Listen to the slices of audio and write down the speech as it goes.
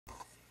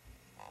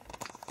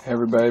Hey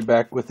everybody,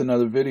 back with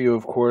another video,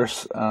 of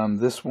course.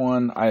 This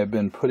one I have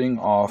been putting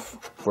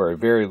off for a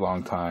very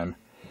long time,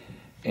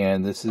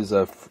 and this is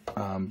a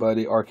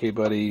Arcade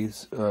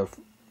Buddy's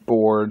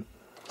board,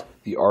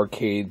 the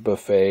Arcade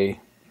Buffet.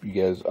 You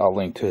guys, I'll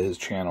link to his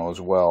channel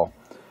as well.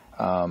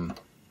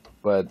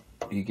 But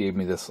he gave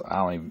me this.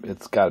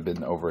 It's got to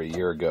been over a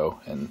year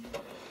ago, and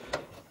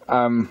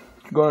I'm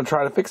going to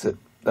try to fix it.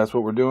 That's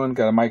what we're doing.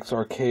 Got a Mike's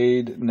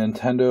Arcade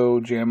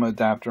Nintendo Jamma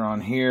adapter on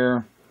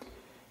here.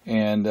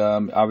 And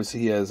obviously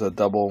he has a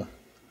double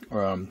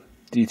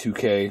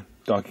D2K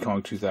Donkey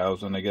Kong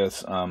 2000, I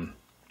guess,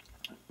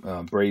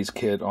 Braze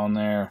kit on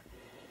there.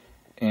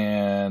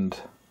 And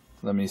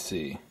let me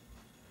see.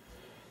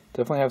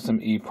 Definitely have some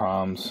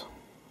EEPROMs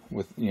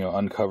with, you know,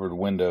 uncovered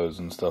windows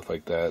and stuff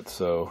like that.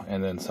 So,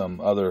 and then some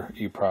other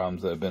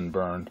EEPROMs that have been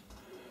burned.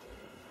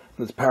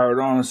 Let's power it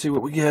on and see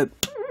what we get.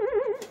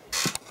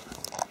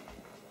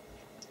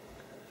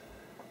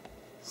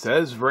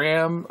 Says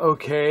RAM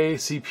okay,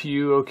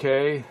 CPU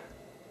okay.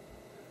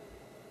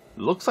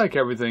 Looks like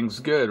everything's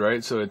good,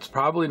 right? So it's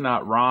probably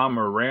not ROM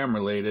or RAM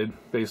related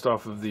based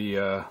off of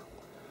the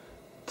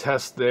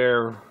test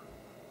there.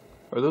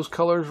 Are those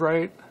colors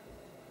right?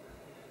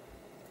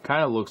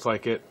 Kind of looks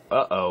like it.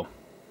 Uh-oh.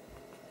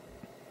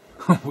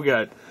 We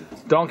got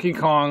Donkey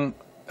Kong,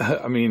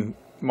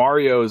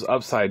 Mario is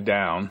upside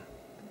down.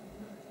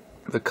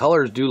 The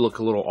colors do look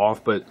a little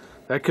off, but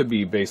that could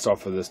be based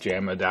off of this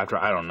Jamma adapter.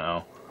 I don't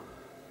know.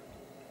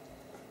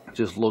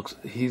 Just looks,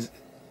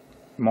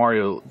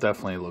 Mario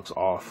definitely looks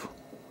off.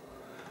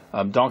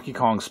 Donkey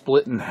Kong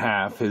split in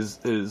half.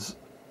 His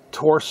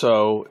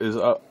torso is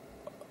up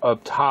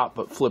top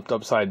but flipped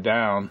upside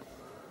down.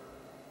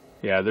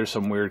 Yeah, there's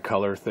some weird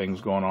color things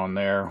going on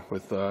there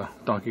with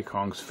Donkey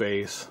Kong's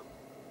face.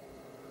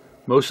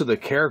 Most of the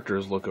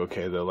characters look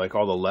okay though, like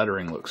all the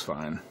lettering looks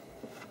fine.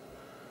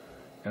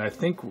 And I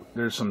think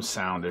there's some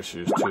sound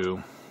issues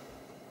too.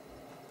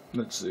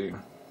 Let's see.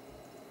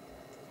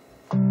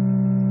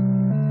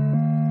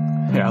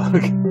 Yeah,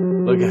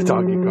 look at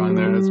Donkey Kong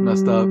there. That's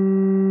messed up.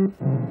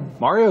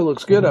 Mario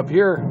looks good up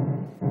here.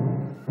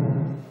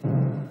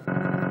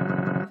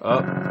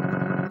 Oh,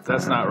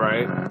 that's not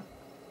right.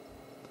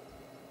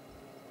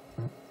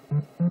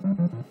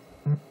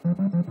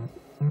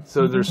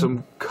 So there's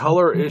some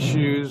color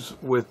issues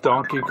with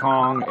Donkey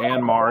Kong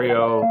and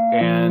Mario,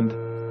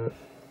 and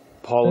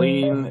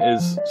Pauline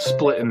is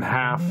split in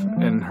half,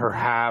 and her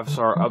halves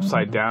are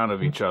upside down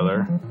of each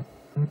other.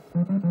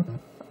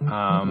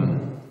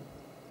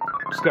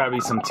 There's got to be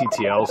some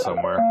TTL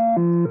somewhere.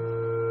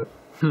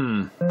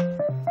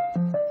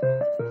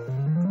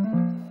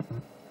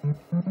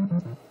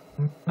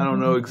 I don't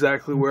know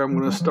exactly where I'm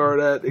going to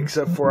start at,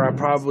 except for I'll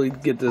probably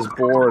get this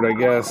board, I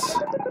guess,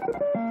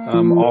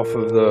 off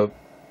of the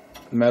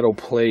metal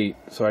plate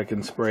so I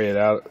can spray it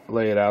out,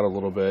 lay it out a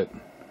little bit.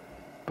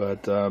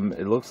 But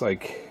it looks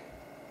like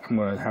I'm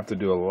going to have to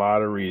do a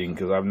lot of reading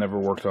because I've never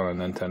worked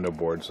on a Nintendo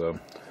board, so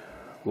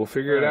we'll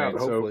figure it out,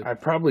 hopefully. So I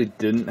probably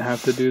didn't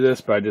have to do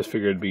this, but I just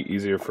figured it'd be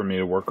easier for me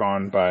to work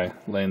on by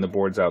laying the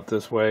boards out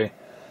this way.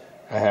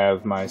 I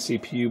have my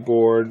CPU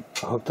board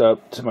hooked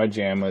up to my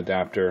Jamma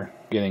adapter,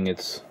 getting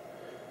its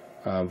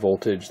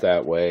voltage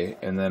that way.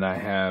 And then I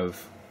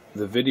have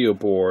the video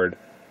board.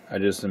 I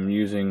just am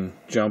using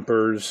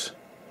jumpers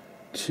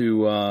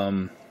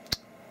to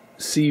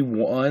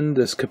C1,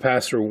 this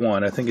capacitor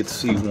 1. I think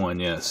it's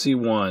C1, yeah,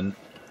 C1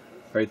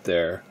 right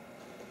there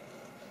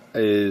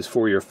is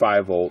for your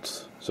 5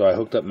 volts. So I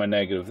hooked up my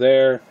negative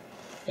there,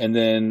 and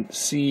then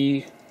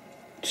C2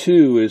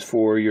 is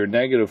for your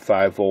negative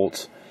 5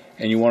 volts,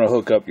 and you want to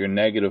hook up your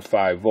negative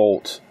 5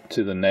 volts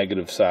to the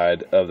negative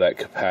side of that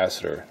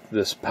capacitor.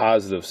 This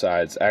positive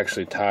side is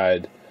actually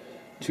tied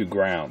to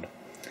ground.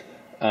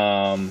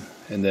 And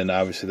then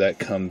obviously that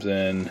comes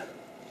in,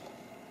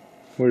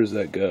 where does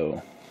that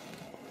go?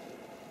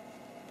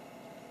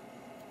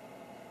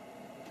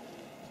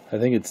 I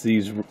think it's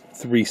these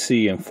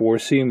 3C and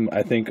 4C,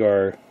 I think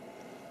are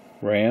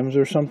RAMs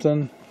or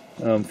something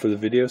for the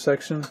video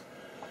section.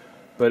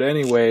 But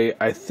anyway,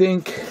 I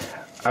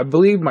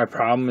believe my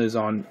problem is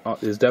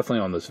definitely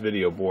on this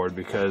video board,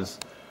 because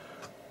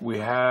we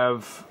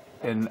have,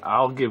 and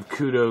I'll give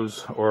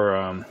kudos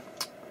or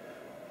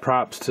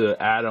props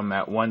to Adam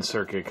at One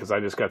Circuit, because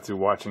I just got through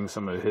watching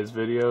some of his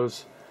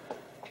videos,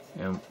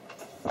 and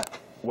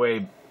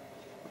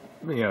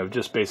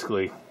just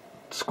basically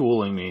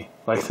schooling me,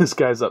 like, this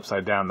guy's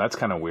upside down. That's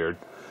kind of weird.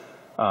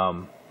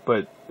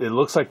 But it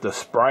looks like the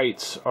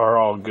sprites are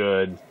all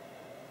good,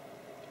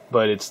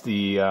 but it's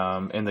the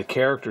and the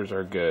characters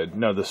are good.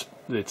 No,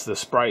 it's the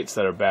sprites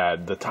that are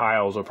bad. The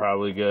tiles are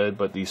probably good,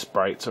 but these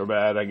sprites are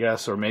bad, I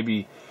guess. Or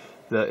maybe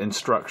the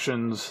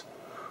instructions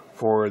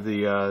for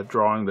the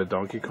drawing the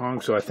Donkey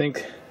Kong. So I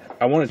think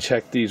I want to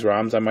check these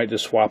ROMs. I might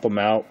just swap them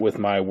out with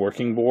my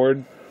working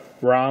board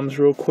ROMs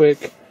real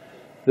quick.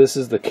 This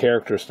is the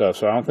character stuff,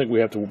 so I don't think we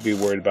have to be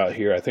worried about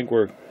here. I think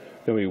we're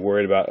going to be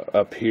worried about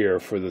up here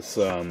for this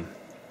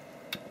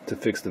to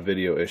fix the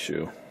video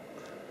issue.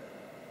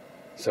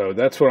 So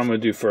that's what I'm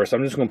going to do first.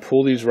 I'm just going to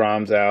pull these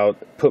ROMs out,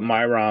 put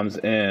my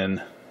ROMs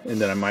in, and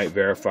then I might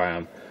verify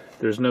them.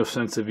 There's no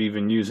sense of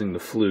even using the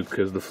Fluke,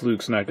 because the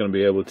Fluke's not going to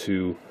be able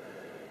to,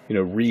 you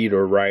know, read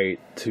or write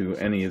to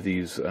any of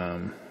these,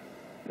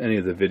 any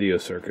of the video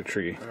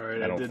circuitry. All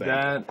right, I did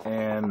that,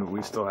 and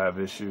we still have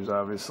issues,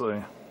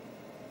 obviously.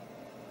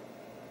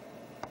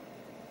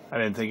 I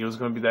didn't think it was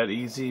going to be that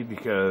easy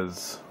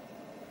because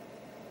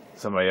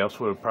somebody else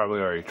would have probably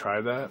already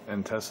tried that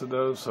and tested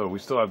those. So we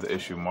still have the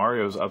issue.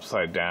 Mario's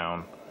upside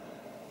down.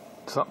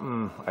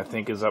 Something I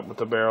think is up with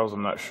the barrels.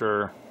 I'm not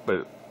sure,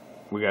 but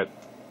we got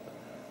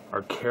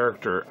our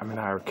character. I mean,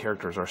 not our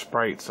characters. Our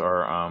sprites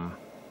are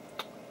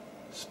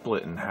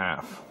split in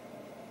half.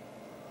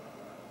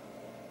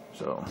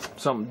 So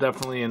something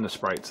definitely in the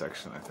sprite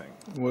section, I think.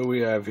 What do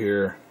we have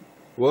here?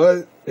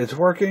 What? It's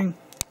working?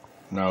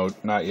 No,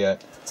 not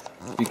yet.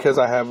 Because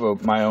I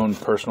have my own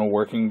personal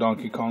working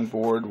Donkey Kong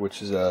board,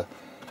 which is a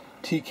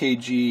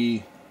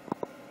TKG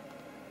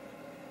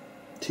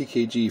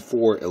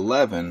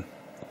 411.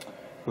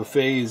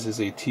 Buffett's is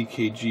a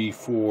TKG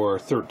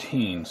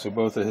 413, so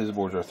both of his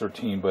boards are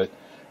 13. But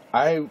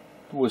I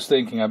was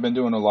thinking, I've been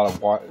doing a lot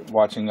of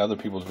watching other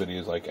people's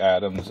videos like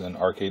Adam's and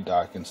Arcade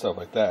Doc and stuff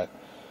like that.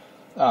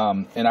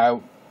 And I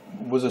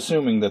was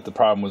assuming that the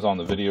problem was on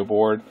the video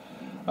board,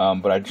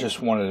 but I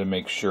just wanted to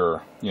make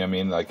sure, you know what I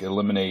mean, like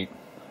eliminate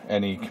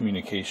any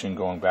communication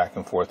going back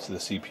and forth to the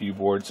CPU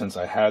board. Since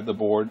I had the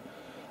board,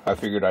 I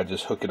figured I'd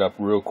just hook it up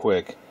real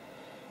quick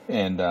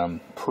and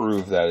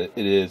prove that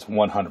it is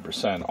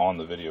 100% on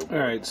the video board.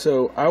 Alright,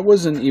 so I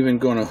wasn't even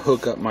going to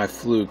hook up my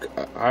Fluke.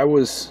 I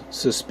was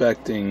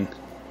suspecting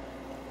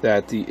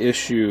that the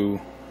issue,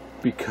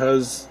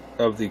 because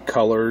of the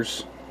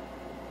colors,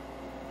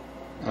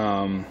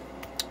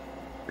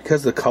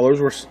 because the colors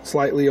were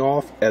slightly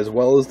off, as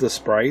well as the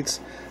sprites,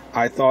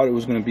 I thought it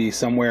was going to be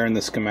somewhere in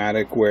the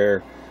schematic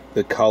where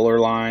the color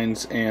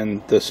lines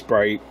and the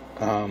sprite,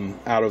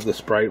 out of the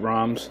sprite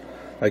ROMs,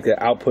 like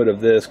the output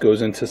of this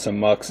goes into some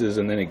muxes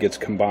and then it gets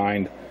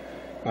combined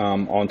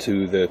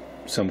onto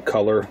some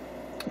color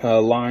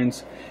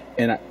lines.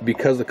 And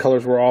because the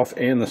colors were off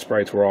and the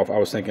sprites were off, I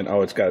was thinking,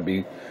 oh, it's got to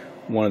be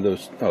one of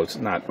those. Oh, it's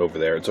not over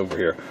there, it's over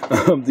here.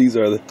 these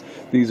are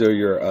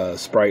your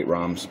sprite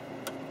ROMs.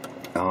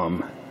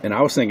 And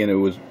I was thinking it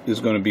was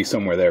going to be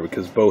somewhere there,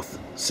 because both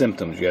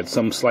symptoms, you had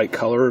some slight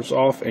colors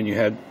off and you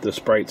had the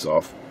sprites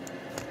off.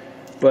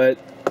 But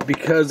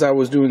because I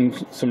was doing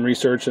some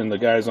research, and the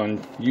guys on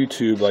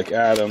YouTube like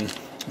Adam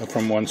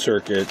from One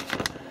Circuit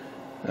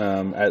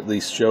at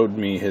least showed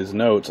me his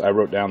notes, I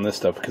wrote down this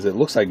stuff because it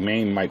looks like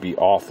MAME might be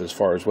off as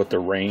far as what the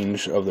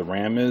range of the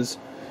RAM is.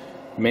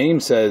 MAME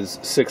says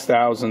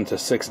 6000 to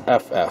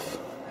 6FF,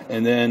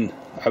 and then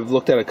I've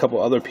looked at a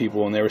couple other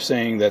people and they were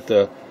saying that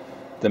the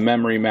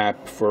memory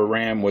map for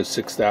RAM was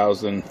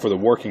 6000 for the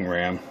working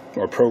RAM,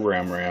 or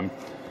program RAM,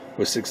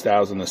 was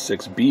 6000 to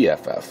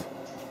 6BFF.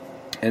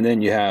 And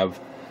then you have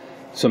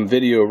some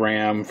video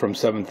RAM from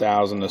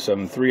 7000 to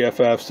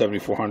 73FF,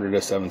 7400 to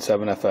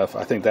 77FF.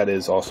 I think that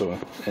is also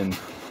in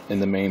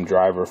the MAME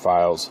driver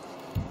files.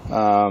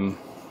 But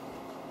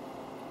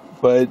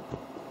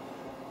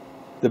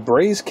the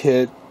Braze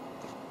kit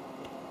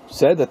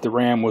said that the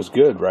RAM was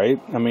good, right?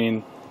 I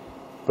mean,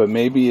 but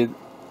maybe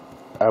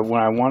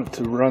when I want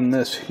to run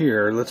this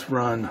here, let's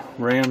run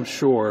RAM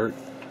short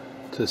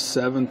to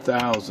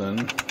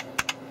 7000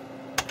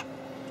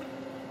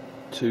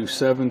 to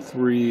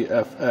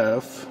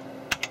 73FF.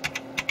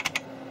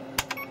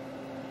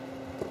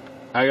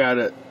 I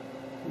got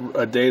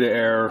a data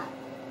error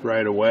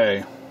right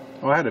away.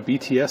 Oh, I had a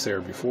BTS error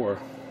before.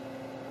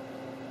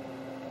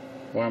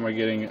 Why am I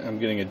getting? I'm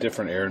getting a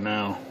different error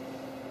now.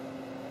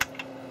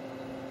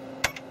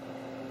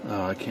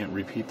 Oh, I can't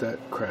repeat that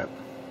crap.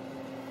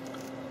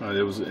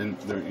 It was in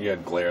there. You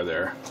had glare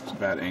there. It's a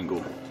bad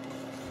angle.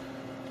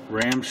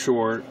 RAM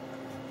short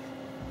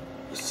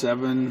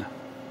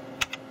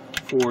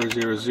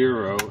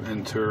 7400.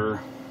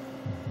 Enter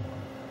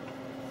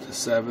to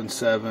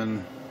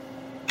 77.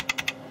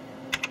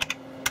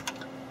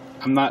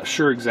 I'm not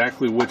sure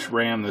exactly which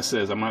RAM this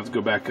is. I'm gonna have to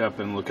go back up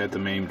and look at the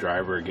MAME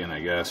driver again, I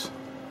guess.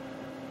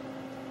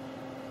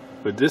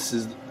 But this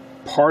is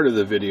part of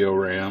the video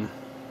RAM.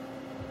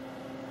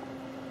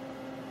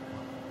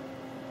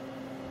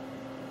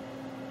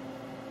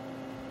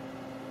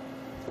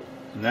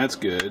 And that's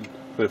good.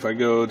 But if I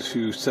go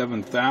to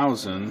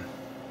 7000,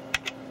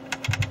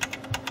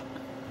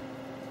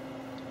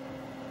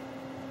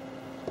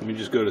 let me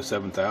just go to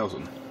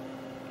 7000.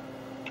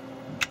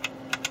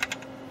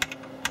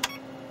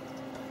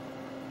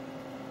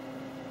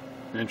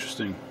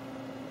 Interesting.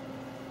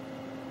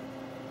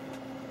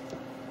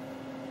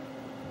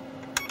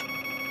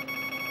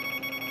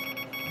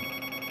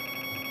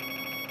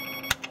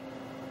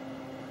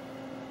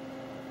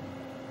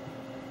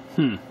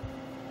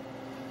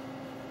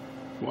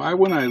 Why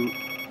when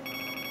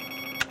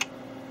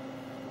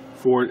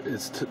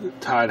it's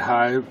tied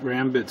high,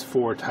 RAM bits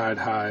 4 tied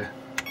high.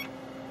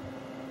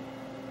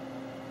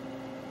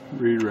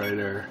 Read write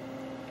error.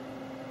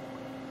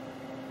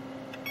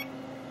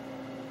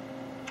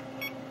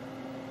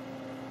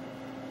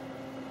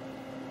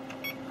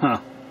 Huh.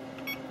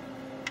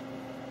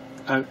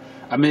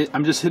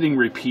 I'm just hitting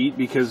repeat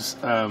because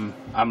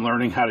I'm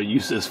learning how to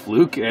use this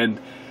Fluke, and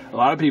a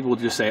lot of people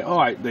just say,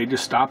 oh, they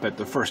just stop at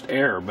the first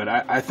error. But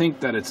I think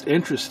that it's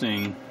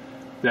interesting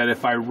that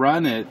if I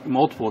run it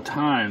multiple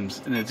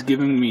times and it's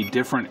giving me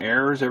different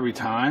errors every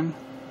time,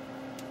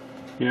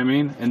 you know what I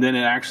mean? And then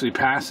it actually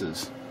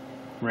passes.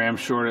 RAM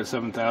short at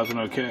 7,000,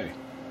 okay.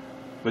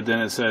 But then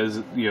it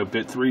says, you know,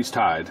 bit 3's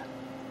tied.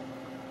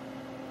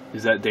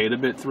 Is that data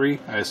bit 3?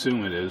 I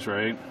assume it is,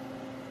 right?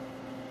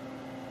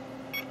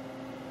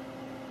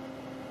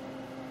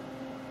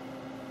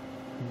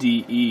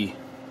 DE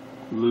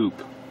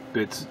loop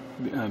bits,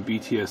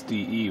 BTS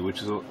DE,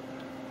 which is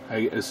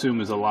I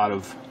assume is a lot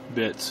of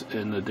bits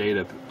in the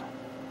data,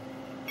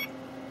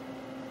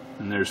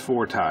 and there's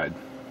 4 tied.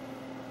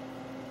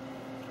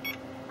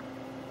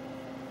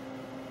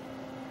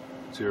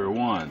 0,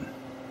 1,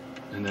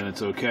 and then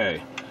it's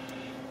okay.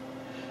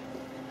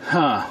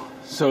 Huh?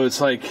 So it's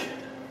like,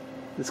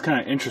 it's kind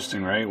of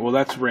interesting, right? Well,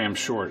 that's RAM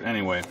short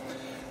anyway.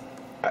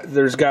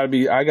 There's got to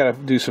be, I got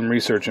to do some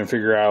research and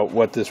figure out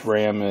what this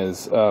RAM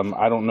is.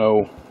 I don't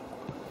know.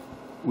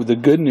 The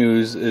good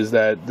news is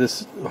that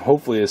this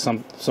hopefully is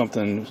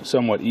something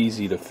somewhat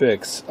easy to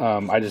fix.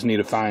 I just need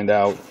to find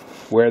out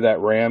where that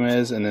RAM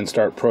is and then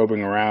start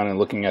probing around and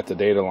looking at the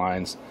data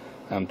lines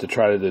to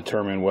try to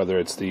determine whether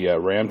it's the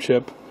RAM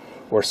chip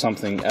or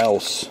something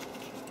else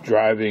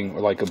driving,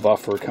 or like a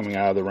buffer coming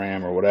out of the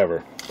RAM or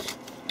whatever.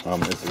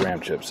 It's the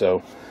RAM chip.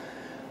 So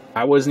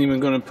I wasn't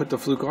even going to put the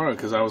Fluke on it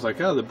because I was like,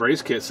 oh, the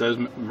Braze kit says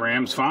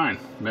RAM's fine,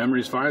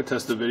 memory's fine. I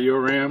tested the video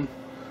RAM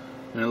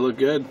and it looked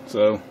good,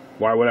 so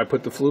why would I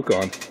put the Fluke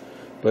on?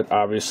 But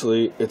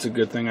obviously it's a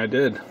good thing I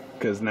did,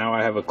 because now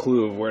I have a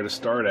clue of where to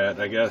start at,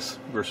 I guess,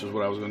 versus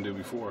what I was going to do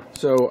before.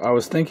 So I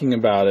was thinking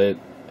about it,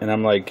 and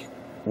I'm like,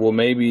 well,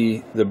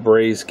 maybe the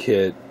Braze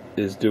kit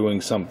is doing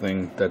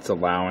something that's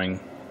allowing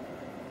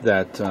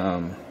that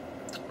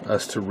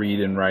us to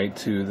read and write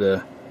to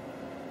the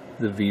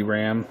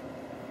VRAM,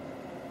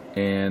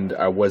 and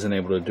I wasn't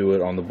able to do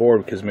it on the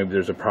board because maybe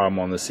there's a problem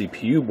on the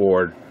CPU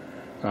board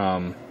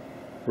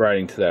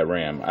writing to that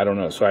RAM. I don't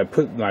know. So I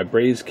put my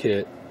Braze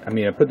kit, I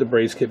put the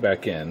Braze kit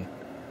back in,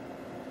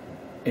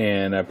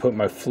 and I put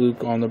my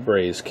Fluke on the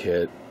Braze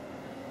kit,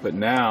 but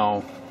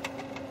now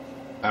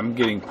I'm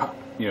getting,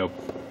 you know,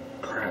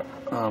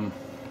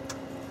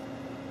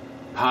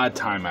 pod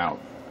timeout.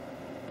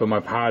 But my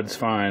pod's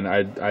fine.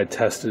 I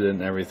tested it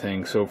and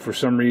everything. So for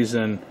some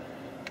reason,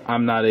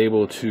 I'm not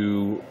able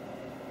to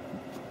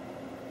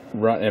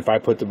run. If I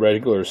put the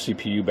regular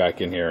CPU back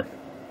in here,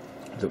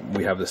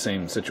 we have the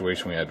same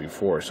situation we had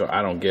before. So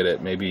I don't get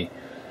it. Maybe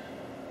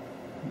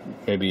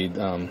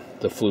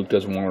the Fluke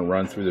doesn't want to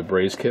run through the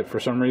Braze kit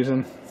for some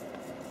reason.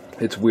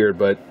 It's weird,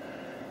 but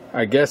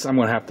I guess I'm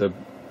gonna have to,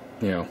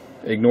 you know,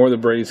 ignore the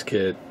Braze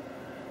kit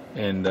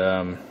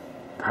and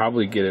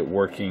probably get it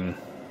working,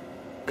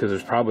 because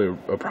there's probably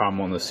a problem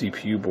on the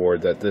CPU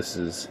board that this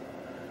is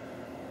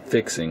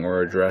fixing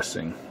or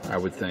addressing, I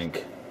would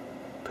think,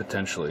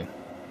 potentially,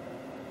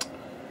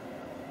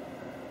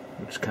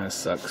 which kind of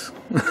sucks.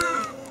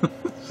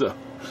 So,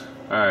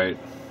 alright,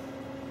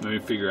 let me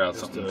figure out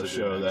something to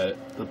show that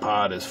the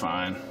pod is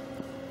fine.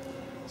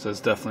 So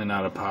it's definitely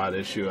not a pod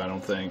issue, I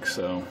don't think.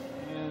 So,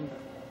 and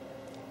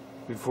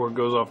before it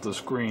goes off the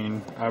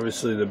screen,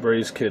 obviously the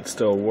Braze kit's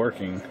still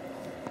working.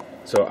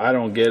 So I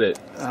don't get it.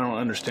 I don't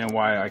understand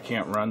why I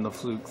can't run the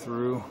Fluke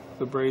through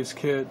the Braze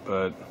kit,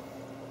 but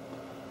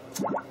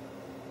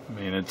I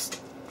mean,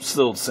 it's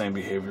still the same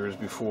behavior as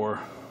before.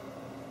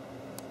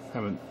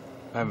 I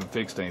haven't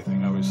fixed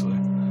anything, obviously.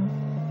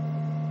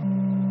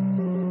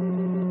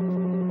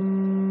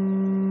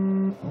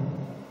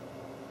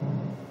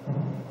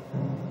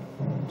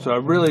 So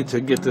really,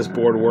 to get this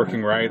board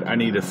working right, I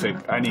need to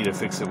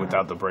fix it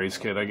without the Braze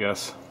kit, I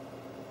guess,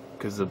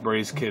 because the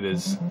Braze kit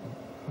is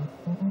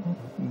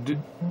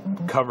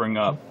covering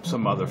up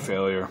some other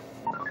failure.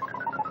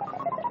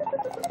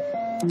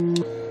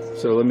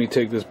 So let me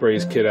take this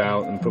Braze kit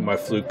out and put my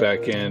Fluke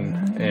back in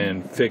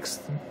and fix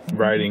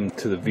writing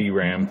to the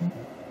VRAM,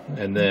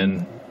 and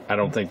then I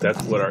don't think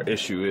that's what our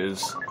issue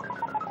is,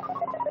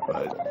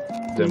 but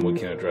then we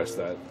can address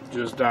that.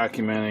 Just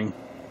documenting,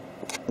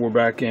 we're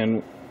back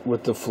in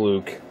with the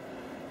Fluke,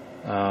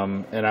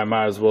 and I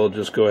might as well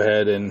just go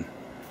ahead and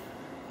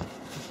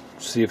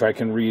see if I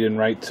can read and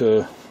write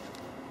to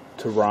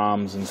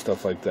ROMs and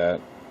stuff like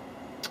that.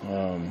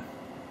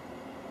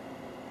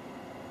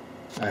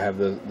 I have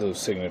those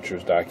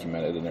signatures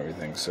documented and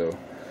everything, so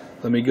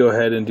let me go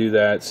ahead and do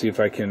that, see if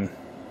I can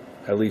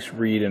at least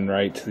read and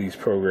write to these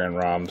program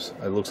ROMs.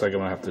 It looks like I'm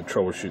going to have to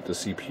troubleshoot the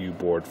CPU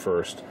board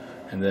first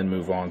and then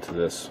move on to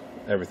this,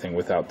 everything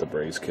without the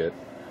Braze kit.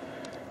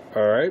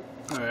 Alright,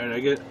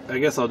 I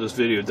guess I'll just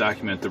video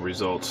document the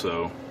results.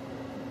 So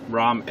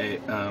ROM A,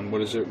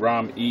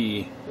 ROM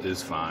E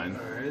is fine.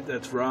 Alright,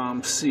 that's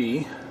ROM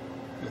C,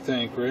 I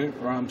think, right?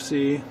 ROM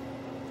C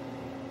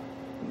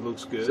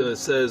looks good. So it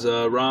says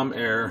ROM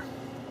error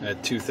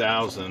at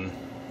 2000.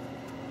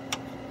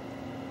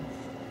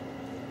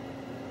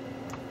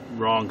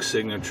 Wrong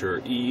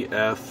signature,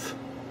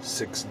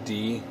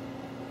 EF6D.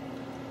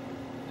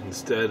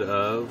 instead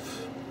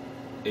of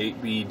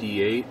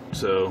 8BD8.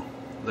 So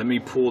let me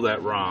pull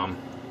that ROM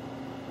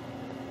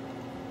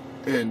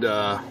and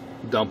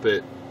dump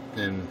it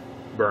and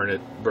burn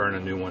a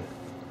new one.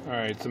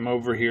 Alright, so I'm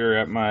over here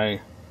at my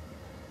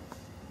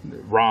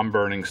ROM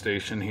burning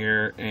station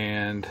here,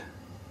 and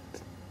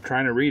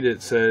trying to read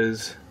it.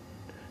 Says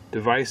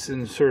device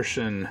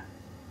insertion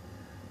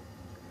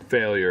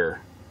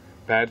failure,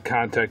 bad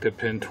contact at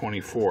pin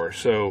 24.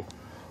 So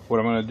what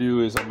I'm going to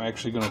do is I'm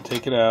actually going to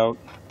take it out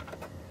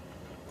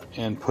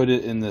and put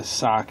it in the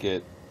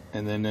socket,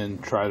 and then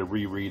try to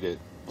reread it.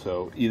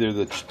 So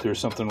either there's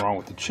something wrong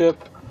with the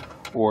chip,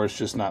 or it's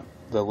just not,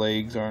 the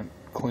legs aren't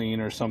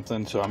clean or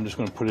something. So I'm just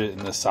going to put it in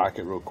the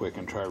socket real quick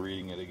and try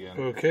reading it again.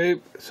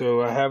 Okay,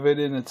 so I have it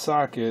in its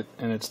socket,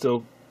 and it's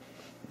still,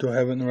 do I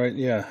have it in the right,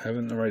 yeah, I have it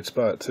in the right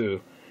spot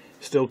too.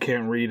 Still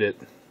can't read it.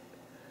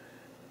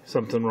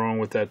 Something wrong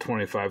with that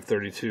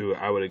 2532,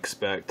 I would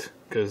expect,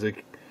 because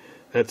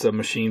that's a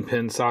machine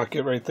pin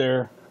socket right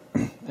there,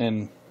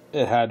 and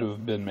it had to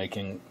have been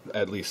making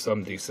at least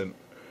some decent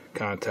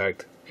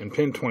contact. And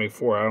pin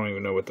 24, I don't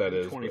even know what that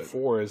is.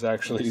 24 is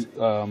actually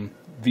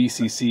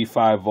VCC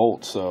 5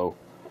 volts, so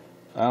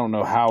I don't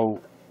know how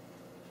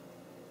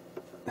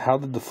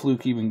did the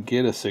Fluke even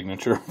get a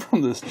signature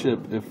from this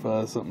chip if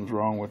something's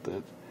wrong with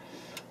it.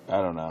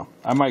 I don't know.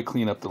 I might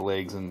clean up the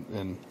legs,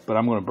 but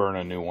I'm going to burn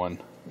a new one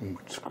and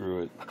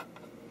screw it.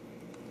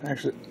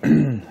 Actually,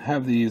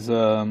 have these,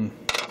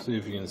 see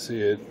if you can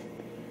see it,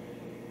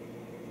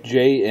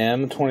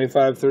 JM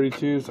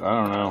 2532s.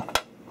 I don't know.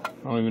 I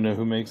don't even know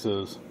who makes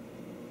those.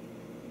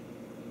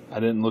 I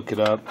didn't look it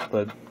up,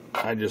 but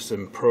I just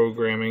am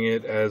programming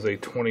it as a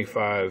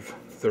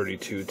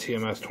 2532,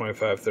 TMS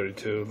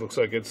 2532. Looks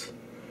like it's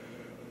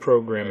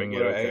programming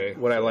it okay.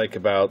 What I like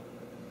about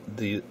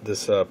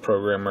this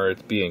programmer,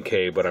 it's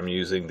B&K, but I'm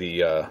using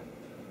the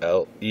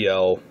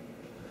EL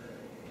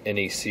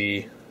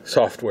NEC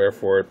software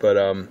for it, but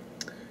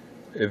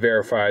it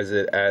verifies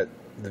it at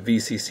the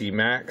VCC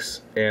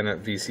max and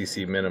at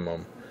VCC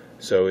minimum.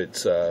 So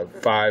it's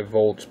 5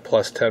 volts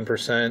plus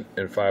 10%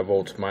 and 5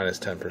 volts minus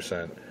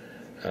 10%.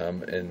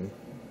 And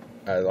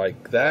I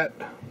like that.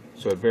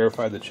 So it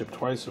verified the chip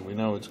twice, so we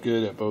know it's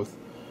good at both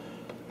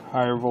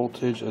higher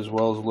voltage as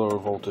well as lower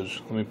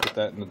voltage. Let me put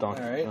that in the dock.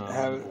 Alright,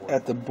 have it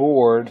at the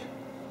board.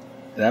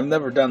 And I've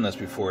never done this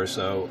before,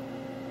 so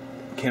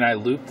can I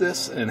loop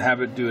this and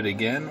have it do it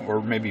again,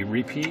 or maybe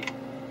repeat?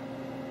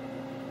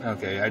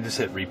 Okay, I just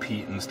hit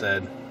repeat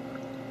instead.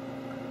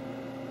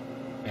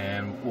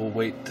 And we'll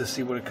wait to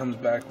see what it comes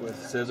back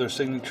with. It says our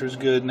signature's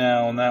good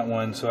now on that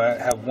one, so I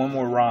have one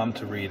more ROM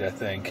to read, I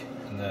think,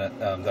 and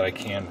that I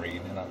can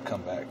read, and I'll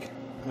come back.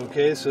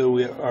 Okay, so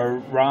our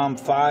ROM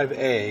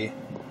 5A,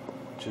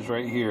 which is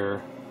right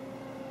here,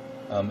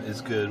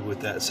 is good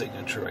with that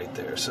signature right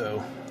there.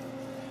 So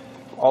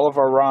all of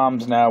our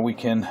ROMs now, we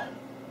can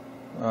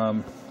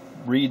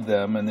read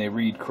them, and they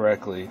read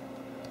correctly.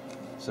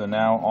 So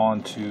now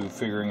on to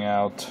figuring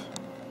out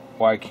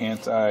why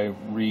can't I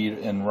read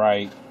and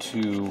write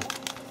to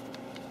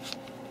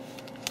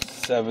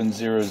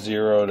 700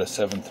 to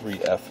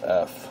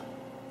 73FF.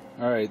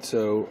 Alright,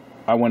 so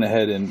I went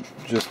ahead and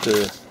just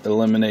to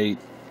eliminate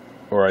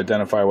or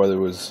identify whether it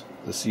was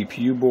the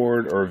CPU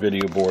board or a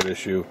video board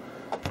issue,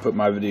 put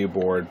my video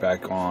board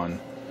back on,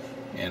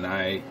 and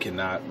I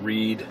cannot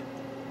read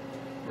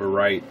or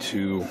write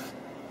to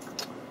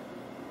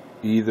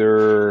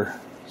either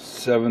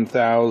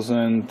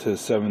 7000 to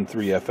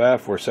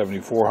 73FF or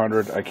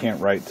 7400. I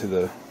can't write to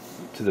the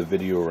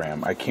video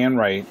RAM. I can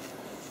write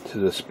to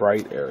the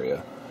sprite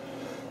area.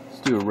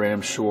 Let's do a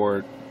RAM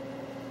short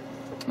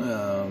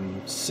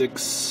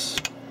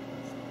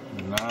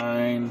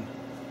 6900.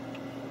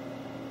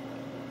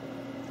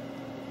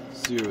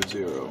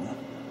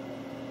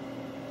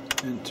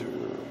 Enter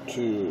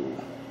to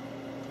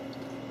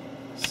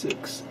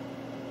 6A7F.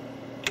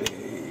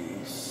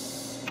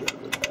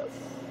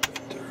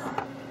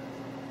 Enter.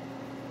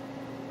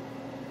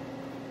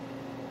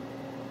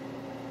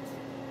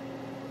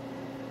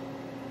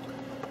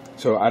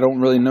 So I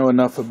don't really know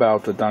enough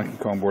about the Donkey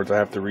Kong boards. I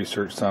have to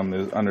research some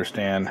to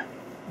understand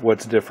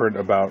what's different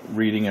about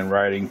reading and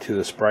writing to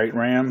the sprite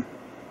RAM.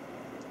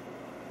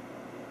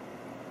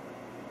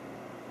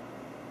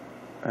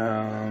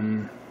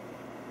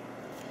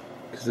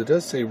 Because it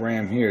does say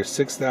RAM here,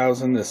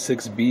 6000 to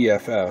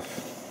 6BFF.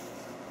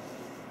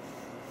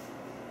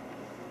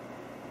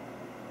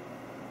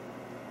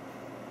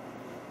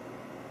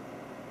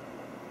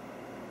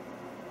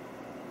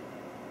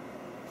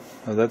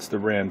 Oh, that's the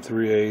RAM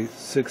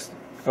 3A6.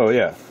 Oh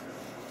yeah,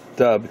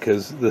 duh,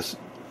 because this,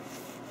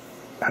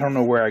 I don't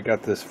know where I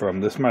got this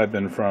from. This might have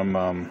been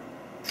from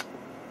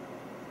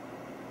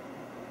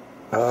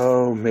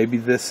oh, maybe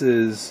this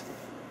is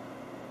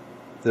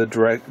the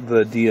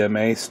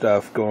DMA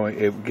stuff going,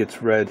 it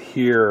gets read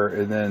here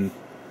and then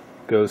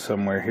goes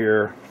somewhere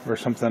here or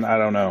something. I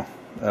don't know.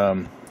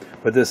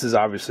 But this is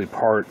obviously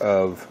part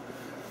of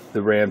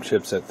the RAM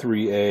chips at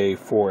 3A,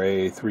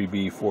 4A,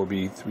 3B,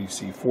 4B,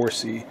 3C,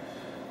 4C.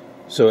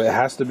 So it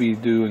has to be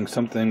doing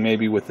something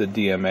maybe with the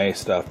DMA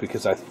stuff,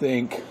 because I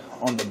think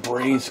on the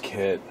Braze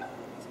kit.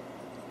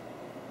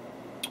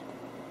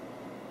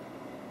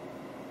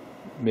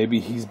 Maybe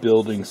he's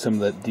building some of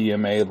that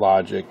DMA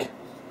logic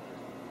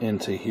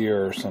into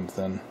here or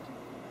something.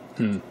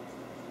 I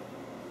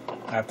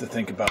have to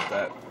think about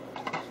that.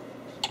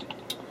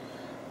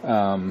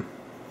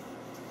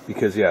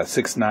 Because yeah,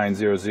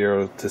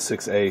 6900 to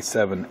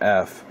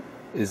 6A7F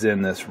is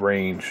in this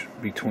range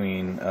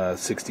between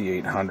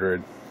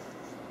 6800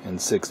 and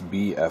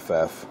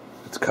 6BFF.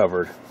 It's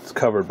covered. It's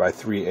covered by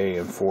 3A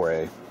and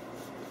 4A.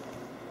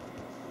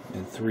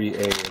 And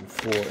 3A and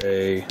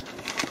 4A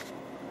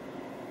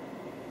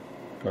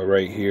are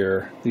right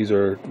here. These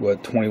are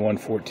what,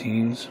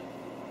 2114s?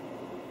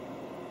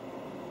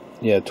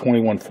 Yeah,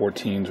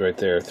 2114s right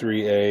there.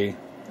 3A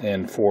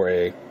and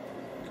 4A.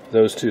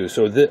 Those two.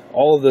 So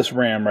all of this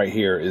RAM right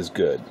here is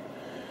good.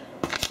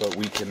 But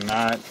we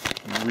cannot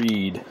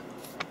read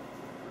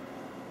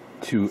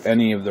to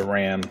any of the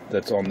RAM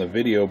that's on the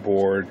video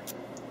board.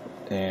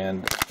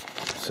 And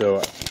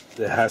so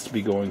it has to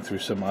be going through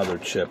some other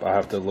chip. I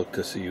have to look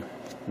to see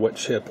what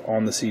chip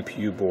on the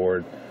CPU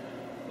board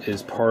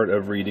is part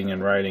of reading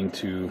and writing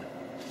to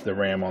the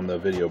RAM on the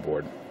video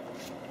board.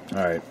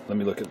 Alright, let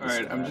me look at this.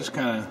 Alright, I'm just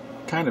kind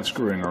of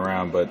screwing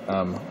around, but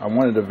I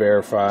wanted to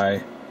verify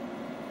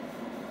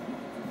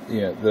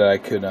that I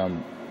could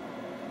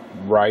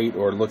write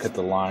or look at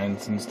the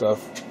lines and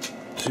stuff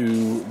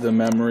to the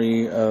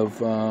memory of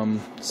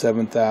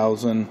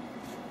 7000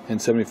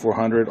 and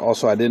 7400.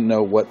 Also, I didn't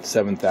know what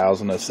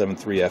 7000 of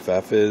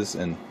 73FF is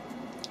and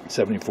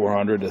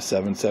 7400 to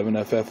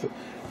 77FF.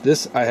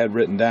 This I had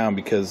written down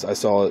because I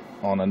saw it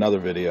on another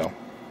video,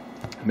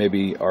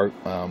 maybe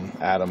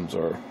Adams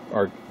or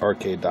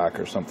Arcade Doc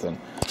or something.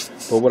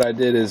 But what I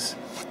did is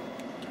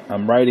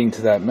I'm writing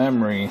to that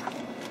memory,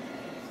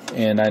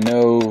 and I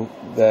know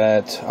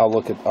that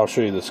I'll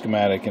show you the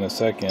schematic in a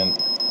second.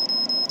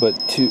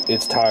 But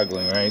it's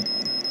toggling, right?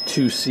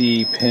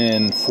 2C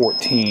pin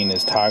 14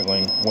 is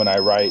toggling when I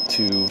write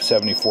to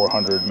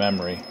 7400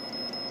 memory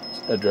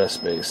address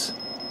space,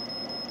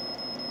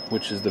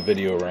 which is the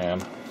video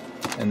RAM.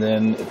 And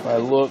then if I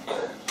look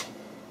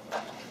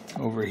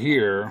over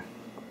here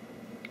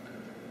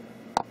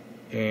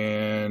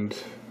and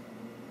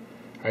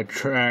I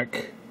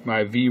track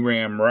my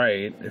VRAM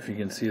write, if you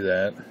can see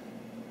that,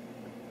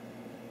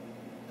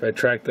 if I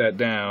track that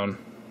down,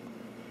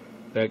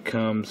 that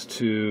comes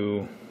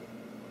to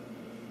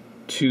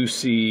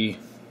 2C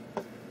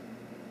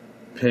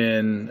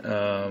pin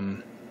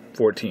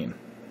 14,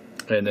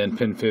 and then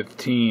pin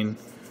 15,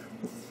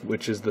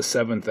 which is the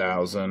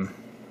 7000,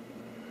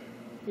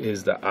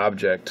 is the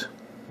object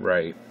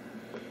write.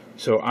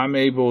 So I'm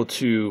able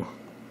to,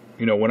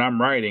 when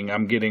I'm writing,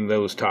 I'm getting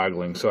those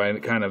toggling. So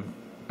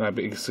I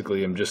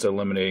basically am just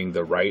eliminating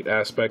the write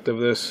aspect of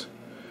this,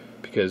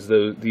 because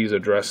these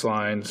address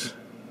lines,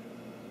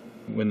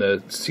 when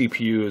the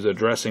CPU is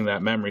addressing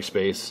that memory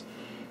space,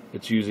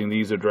 it's using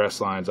these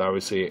address lines,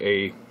 obviously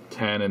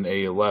A10 and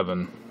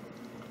A11,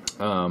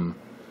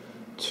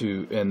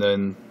 and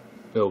then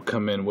it'll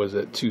come in, was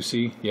it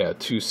 2C? Yeah,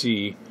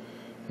 2C,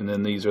 and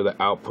then these are the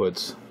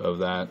outputs of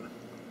that.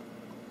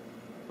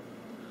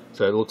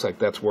 So it looks like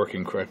that's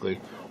working correctly.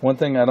 One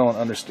thing I don't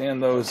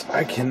understand though is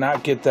I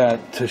cannot get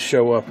that to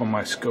show up on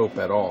my scope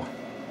at all.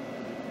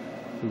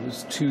 It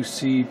was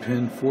 2C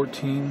pin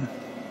 14.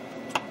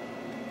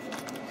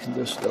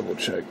 Let's double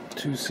check.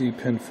 2C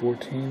pin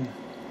 14.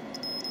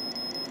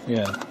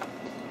 Yeah.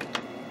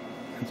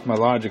 It's my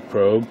logic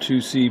probe.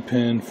 2C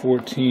pin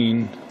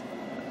 14.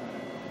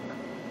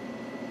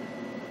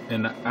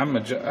 And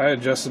I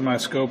adjusted my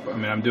scope. I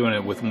mean, I'm doing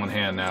it with one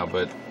hand now,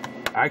 but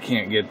I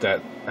can't get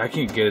that. I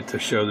can't get it to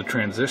show the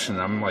transition.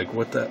 I'm like,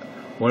 what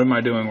am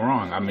I doing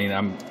wrong? I mean,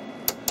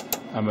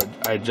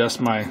 I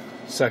adjust my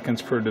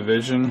seconds per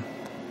division,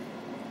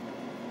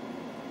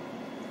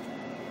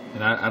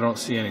 and I don't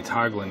see any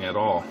toggling at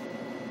all.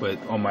 But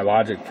on my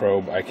logic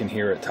probe, I can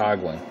hear it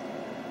toggling,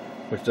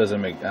 which doesn't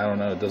make, I don't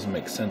know, it doesn't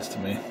make sense to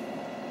me.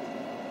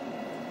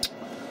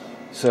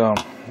 So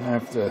I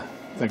have to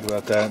think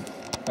about that.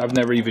 I've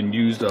never even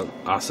used an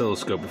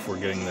oscilloscope before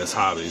getting this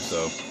hobby,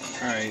 so.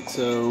 Alright,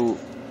 so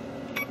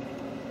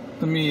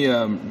let me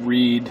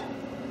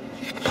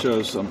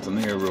show something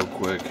here real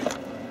quick.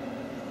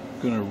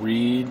 I'm gonna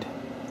read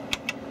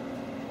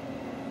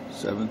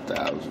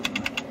 7000,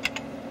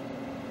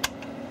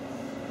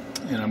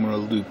 and I'm gonna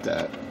loop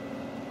that.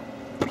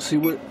 See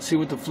what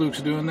the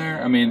Fluke's doing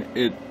there? I mean,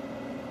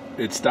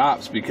 it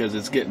stops because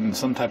it's getting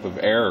some type of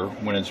error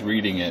when it's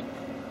reading it.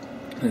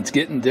 And it's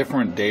getting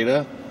different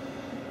data.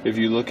 If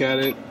you look at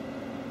it,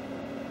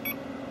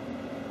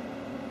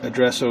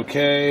 address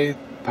OK,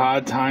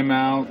 pod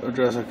timeout,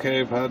 address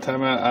OK, pod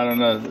timeout. I don't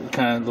know. It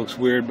kind of looks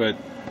weird, but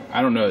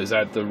I don't know. Is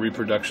that the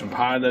reproduction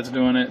pod that's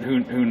doing it?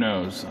 Who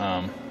knows?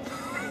 Yeah,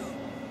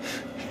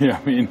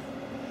 I mean,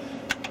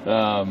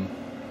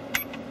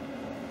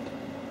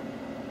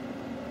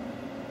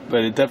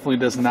 but it definitely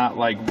does not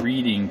like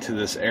reading to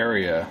this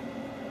area.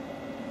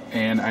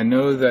 And I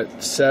know that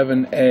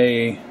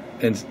 7A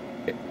and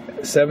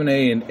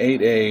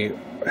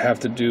 8A have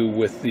to do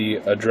with the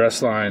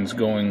address lines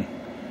going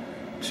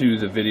to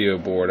the video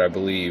board, I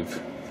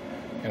believe.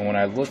 And when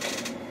I look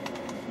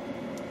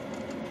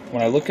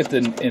at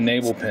the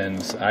enable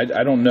pins, I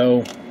don't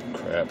know.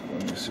 Crap,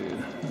 let me see.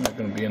 I'm not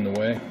going to be in the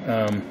way.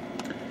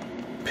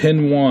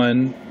 Pin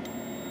 1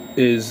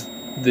 is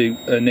the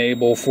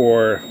enable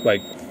for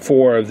like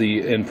 4 of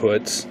the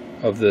inputs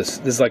of this.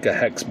 This is like a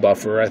hex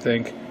buffer, I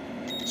think.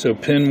 So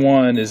pin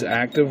 1 is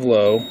active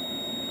low,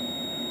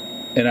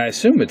 and I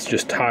assume it's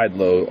just tied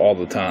low all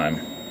the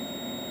time,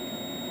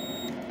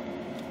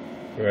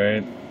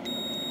 right?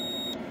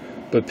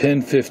 But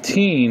pin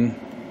 15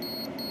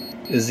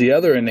 is the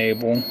other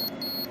enable,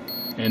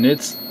 and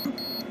it's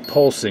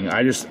pulsing.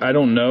 I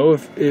don't know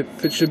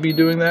if it should be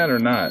doing that or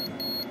not.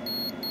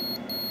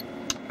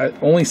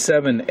 Only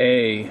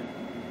 7A,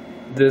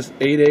 this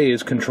 8A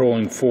is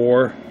controlling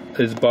 4,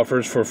 is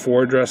buffers for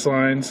 4 address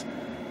lines,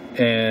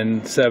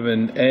 and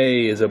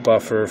 7A is a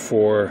buffer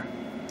for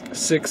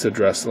 6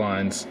 address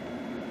lines.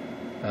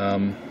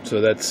 So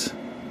that's,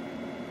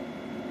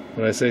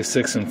 what did I say,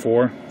 6 and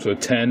 4? So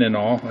 10 in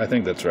all. I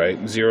think that's right.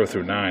 0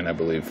 through 9, I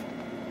believe.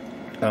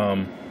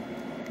 And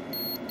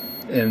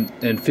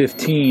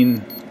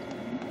 15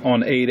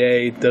 on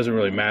 8A doesn't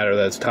really matter.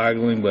 That's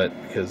toggling, but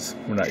because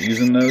we're not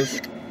using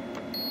those.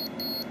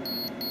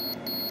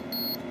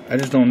 I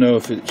just don't know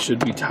if it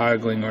should be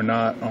toggling or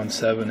not on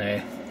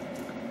 7A.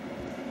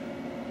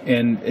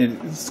 And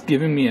it's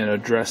giving me an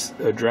address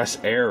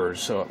error.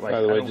 So, like,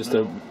 by the way, just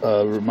a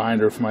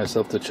reminder for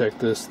myself to check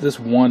this. This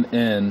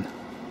 1N,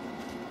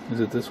 is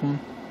it this one?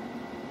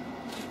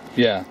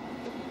 Yeah,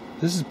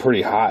 this is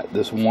pretty hot.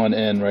 This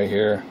 1N right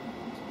here.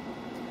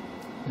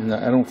 And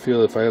I don't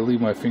feel, if I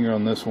leave my finger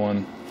on this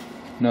one.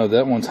 No,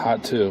 that one's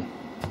hot too.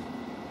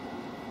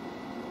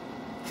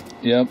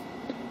 Yep,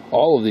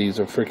 all of these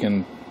are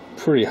freaking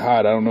pretty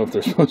hot. I don't know if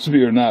they're supposed to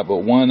be or not,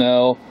 but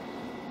 1L,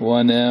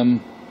 1M,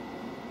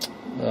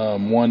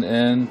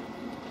 1N,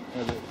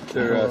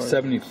 they're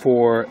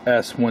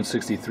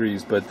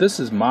 74S163s, but this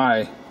is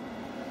my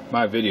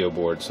video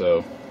board,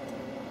 so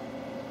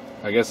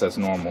I guess that's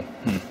normal.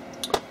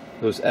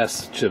 Those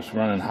S chips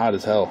running hot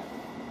as hell.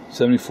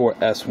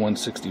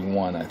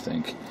 74S161, I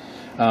think.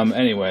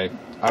 Anyway,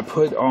 I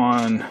put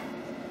on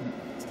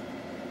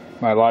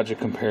my logic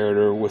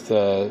comparator with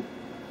a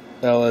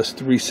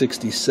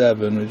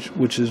LS367,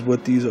 which is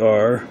what these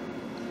are,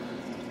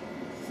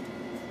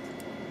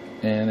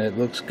 and it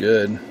looks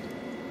good.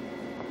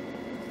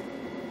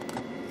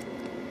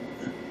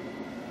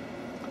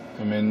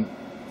 I mean, you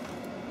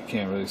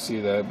can't really see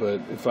that, but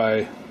if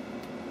I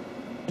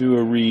do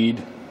a read,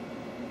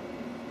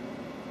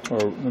 or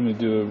let me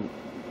do a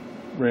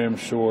RAM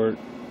short.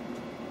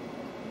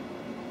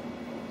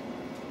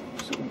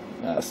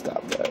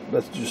 Stop that.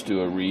 Let's just do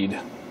a read.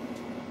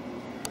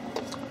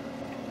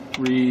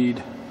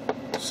 Read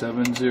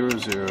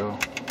 700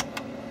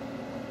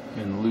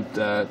 and loop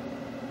that.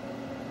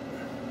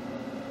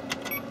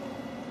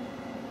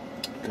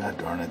 God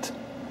darn it.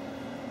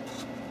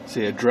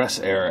 See, address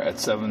error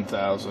at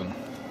 7,000.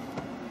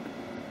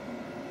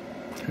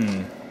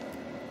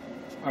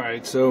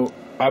 Alright, so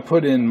I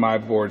put in my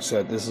board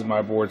set. This is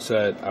my board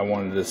set. I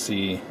wanted to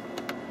see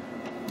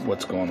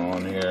what's going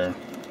on here.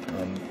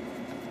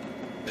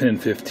 Pin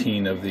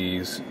 15 of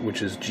these,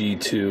 which is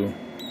G2,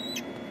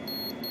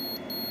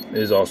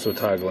 is also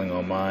toggling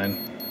on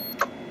mine.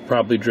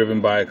 Probably driven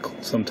by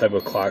some type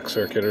of clock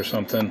circuit or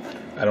something.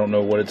 I don't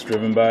know what it's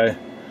driven by.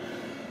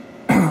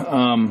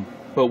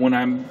 But when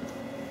I'm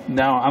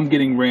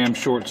getting RAM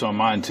shorts on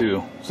mine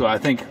too. So I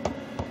think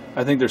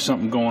there's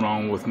something going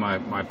on with my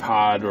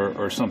pod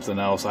or something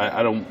else.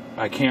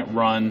 I can't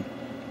run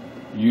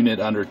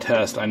unit under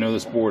test. I know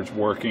this board's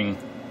working.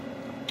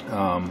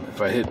 If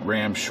I hit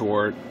RAM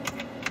short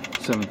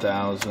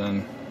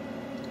 7,000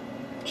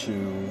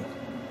 to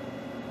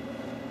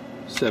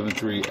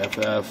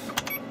 73FF,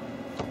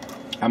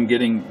 I'm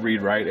getting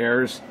read-write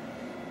errors.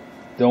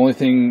 The only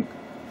thing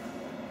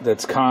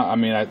that's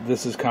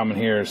this is common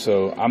here,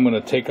 so I'm going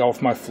to take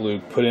off my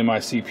Fluke, put in my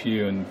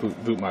CPU, and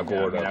boot my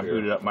board up. I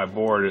booted up my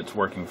board, it's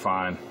working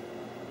fine.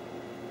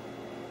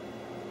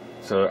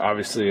 So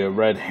obviously a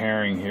red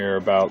herring here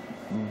about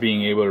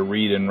being able to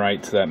read and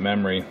write to that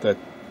memory. That's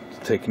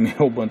taking me a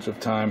whole bunch of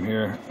time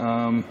here.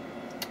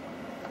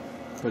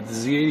 But the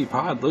Z80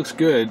 pod looks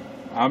good.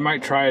 I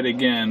might try it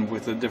again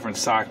with a different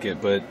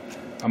socket, but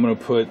I'm going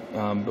to put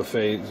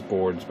Buffett's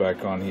boards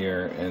back on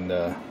here and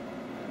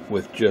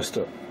with just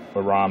a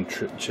ROM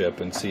chip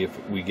and see if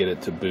we get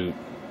it to boot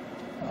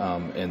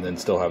and then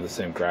still have the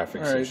same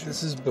graphics. Alright,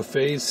 this is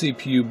Buffett's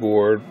CPU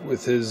board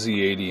with his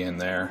Z80 in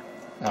there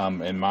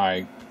and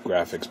my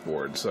graphics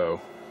board. So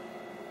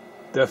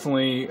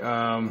definitely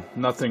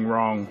nothing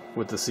wrong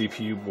with the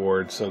CPU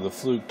board. So the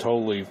Fluke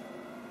totally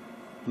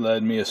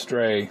led me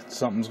astray.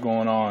 Something's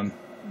going on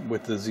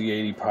with the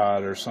Z80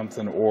 pod or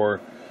something,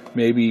 or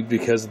maybe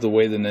because of the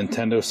way the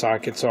Nintendo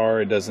sockets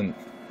are, it doesn't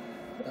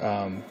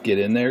get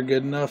in there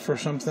good enough or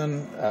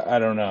something. I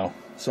don't know.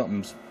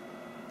 Something's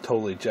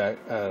totally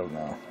jacked. I don't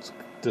know. It's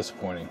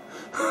disappointing.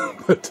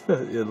 But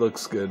it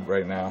looks good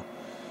right now.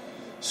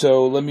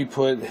 So let me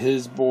put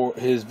his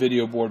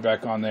video board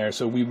back on there.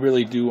 So we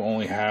really do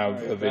only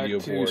have a video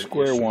board.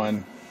 Square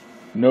one,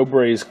 no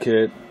Braze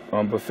kit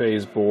on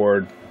Buffett's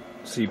board,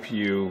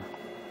 CPU,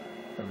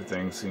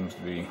 everything seems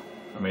to be,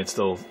 I mean, it's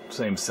still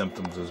same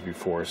symptoms as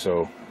before.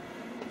 So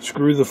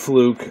screw the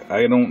Fluke.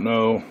 I don't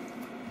know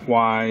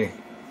why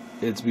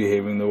it's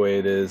behaving the way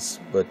it is,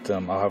 but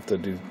I'll have to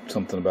do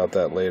something about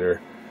that later.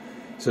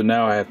 So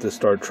now I have to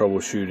start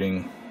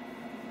troubleshooting.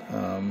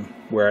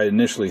 Where I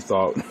initially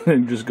thought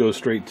just go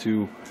straight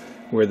to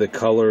where the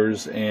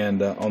colors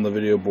and on the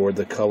video board,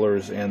 the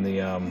colors and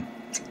the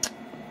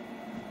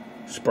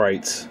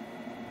sprites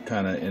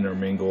kind of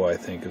intermingle, I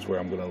think is where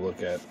I'm going to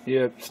look at.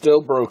 Yep, still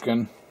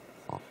broken,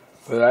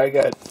 but I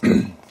got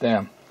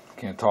damn,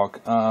 can't talk.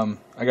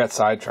 I got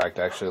sidetracked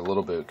actually a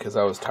little bit because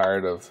I was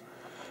tired of,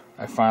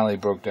 I finally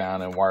broke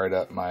down and wired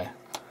up my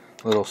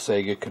little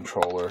Sega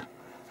controller.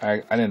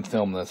 I didn't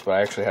film this, but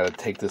I actually had to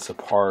take this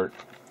apart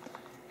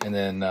and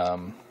then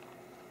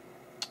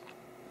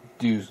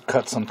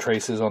cut some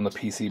traces on the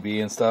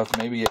PCB and stuff.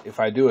 Maybe if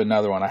I do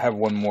another one, I have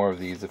one more of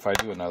these. If I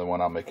do another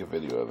one, I'll make a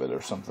video of it or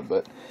something.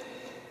 But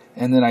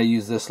and then I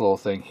use this little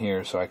thing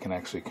here so I can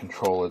actually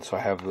control it. So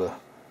I have the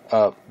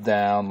up,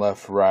 down,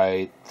 left,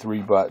 right,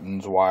 3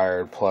 buttons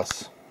wired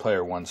plus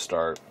player 1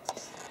 start.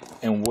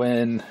 And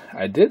when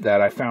I did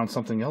that, I found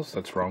something else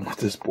that's wrong with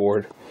this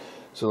board.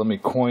 So let me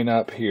coin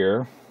up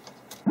here,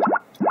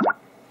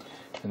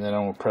 and then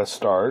I'm gonna press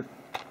start.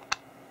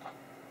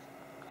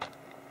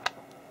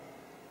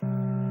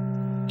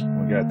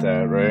 Got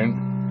that right.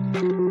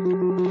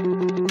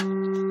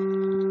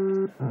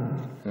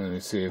 Let me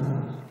see if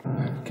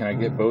can I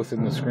get both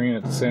in the screen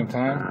at the same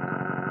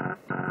time.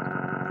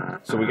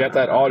 So we got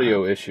that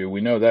audio issue. We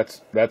know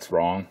that's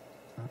wrong.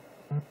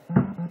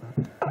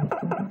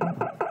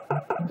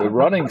 The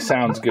running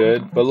sounds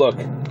good, but look,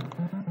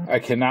 I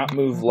cannot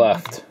move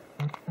left.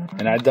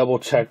 And I double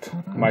checked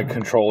my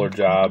controller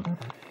job.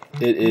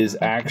 It is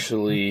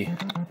actually,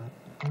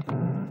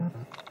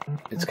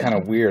 it's kind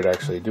of weird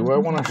actually. Do I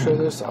want to show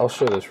this? I'll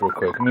show this real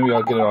quick. Maybe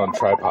I'll get it on a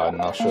tripod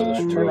and I'll show this.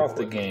 Turn off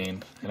the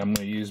gain, and I'm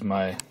going to use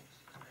my,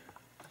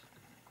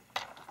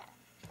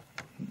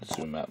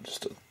 zoom out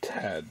just a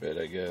tad bit,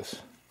 I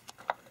guess.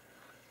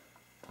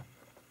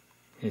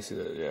 Can you see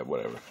that? Yeah,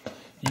 whatever.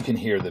 You can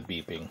hear the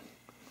beeping.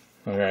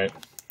 Alright.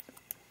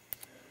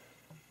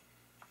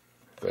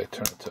 If I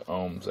turn it to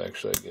ohms,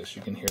 actually, I guess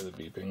you can hear the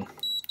beeping.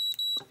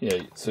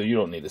 Yeah, so you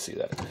don't need to see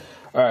that.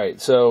 Alright,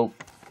 so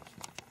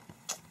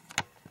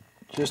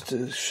just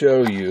to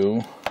show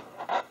you,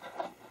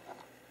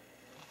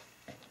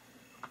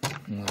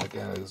 I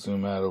gotta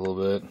zoom out a little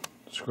bit.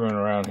 Screwing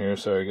around here,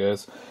 sorry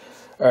guys.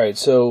 Alright,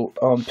 so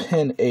on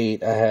pin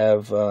 8, I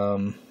have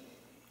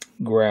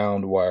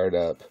ground wired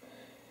up.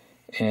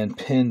 And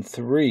pin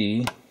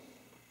 3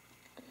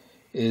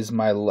 is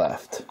my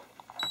left.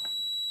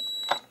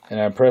 And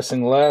I'm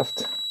pressing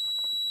left,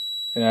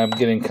 and I'm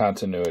getting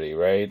continuity,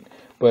 right?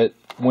 But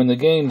when the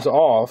game's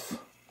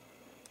off,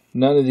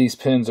 none of these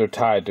pins are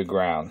tied to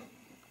ground,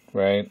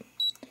 right?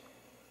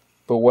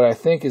 But what I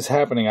think is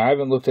happening, I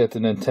haven't looked at the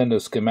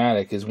Nintendo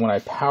schematic, is when I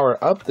power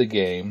up the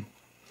game,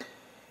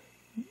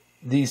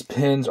 these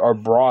pins are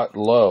brought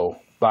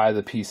low by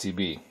the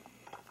PCB.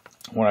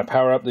 When I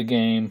power up the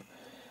game,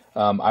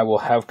 I will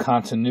have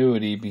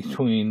continuity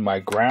between my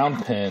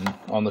ground pin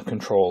on the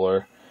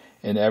controller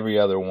and every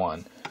other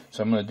one.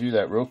 So I'm going to do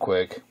that real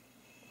quick.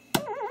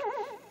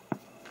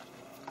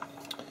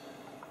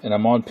 And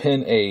I'm on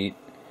pin 8,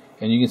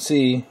 and you can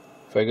see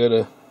if I go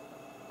to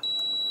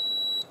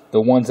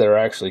the ones that are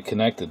actually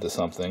connected to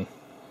something,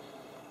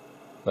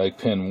 like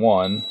pin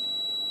 1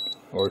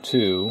 or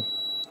 2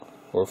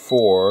 or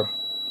 4,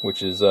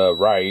 which is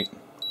right,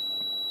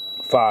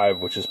 5,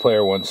 which is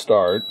player 1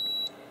 start.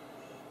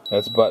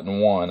 That's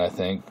button 1, I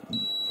think.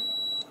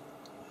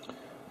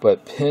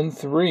 But pin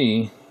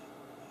 3,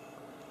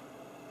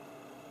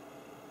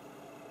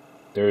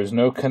 there is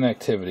no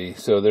connectivity.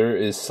 So there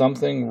is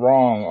something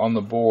wrong on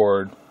the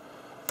board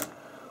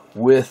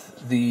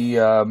with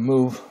the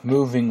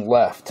moving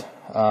left.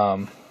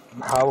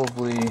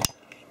 Probably,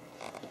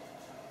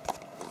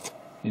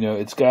 you know,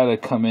 it's got to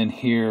come in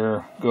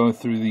here, go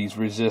through these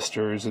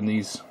resistors and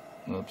these,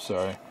 oops,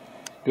 sorry.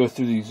 Go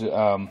through these,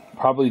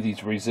 probably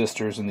these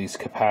resistors and these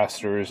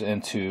capacitors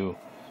into,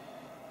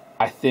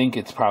 I think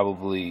it's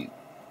probably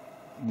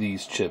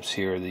these chips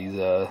here, these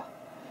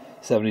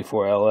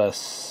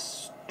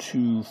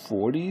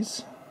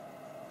 74LS240s.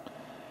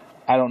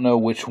 I don't know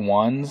which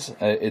ones.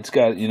 It's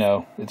got, you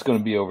know, it's going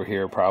to be over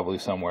here probably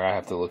somewhere. I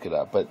have to look it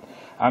up. But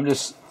I'm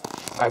just,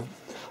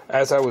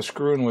 as I was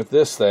screwing with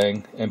this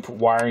thing and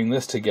wiring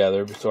this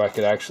together so I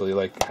could actually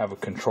like have a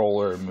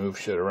controller and move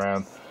shit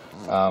around,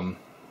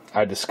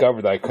 I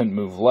discovered that I couldn't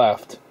move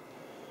left,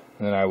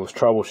 and then I was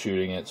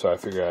troubleshooting it, so I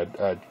figured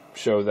I'd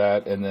show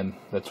that. And then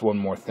that's one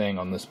more thing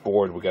on this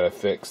board we got to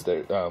fix.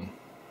 That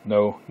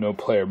no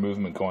player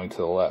movement going to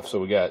the left. So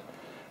we got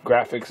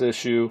graphics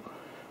issue,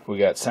 we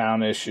got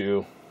sound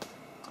issue.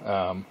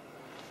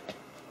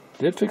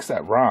 Did fix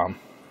that ROM.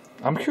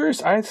 I'm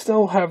curious, I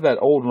still have that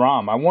old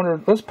ROM. I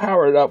wonder, let's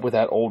power it up with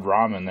that old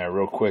ROM in there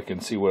real quick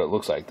and see what it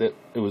looks like. It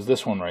was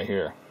this one right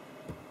here.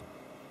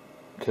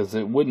 Because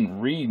it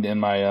wouldn't read in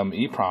my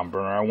EEPROM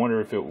burner. I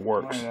wonder if it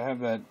works. Right, I have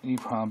that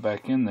EEPROM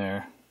back in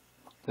there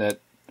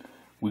that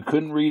we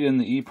couldn't read in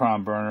the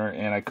EEPROM burner,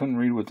 and I couldn't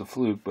read with the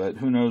Fluke, but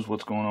who knows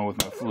what's going on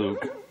with my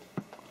Fluke. It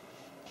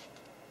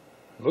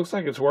looks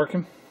like it's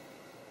working.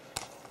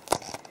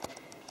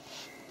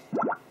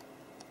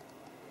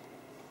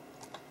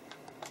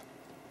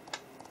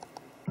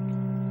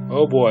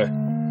 Oh boy,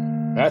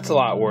 that's a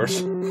lot worse.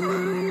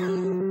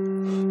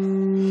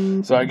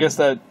 So I guess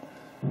that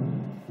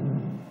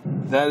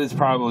is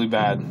probably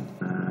bad.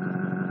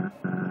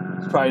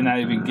 It's probably not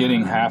even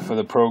getting half of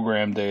the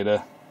program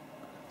data.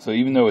 So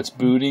even though it's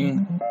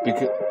booting,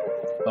 because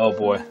oh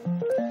boy,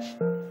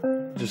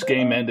 just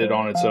game ended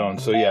on its own.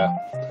 So yeah,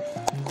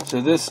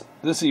 so this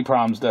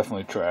EEPROM's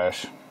definitely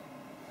trash.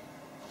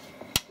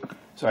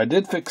 So I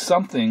did fix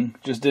something,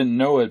 just didn't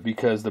know it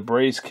because the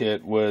Braze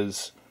kit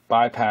was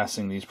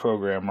bypassing these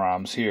program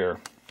ROMs here.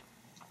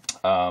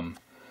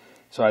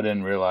 So I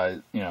didn't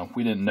realize,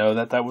 we didn't know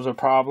that was a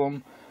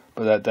problem,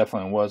 but that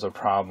definitely was a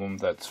problem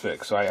that's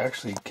fixed. So I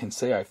actually can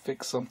say I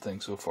fixed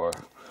something so far.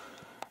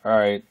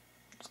 Alright,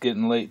 it's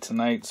getting late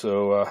tonight,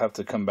 so I'll have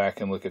to come back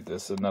and look at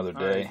this another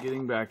day. Right,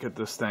 getting back at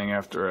this thing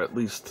after at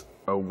least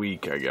a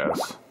week, I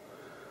guess.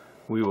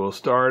 We will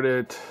start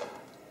it.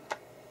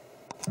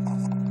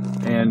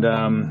 And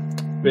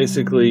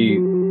basically,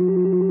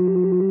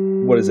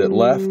 what is it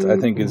left? I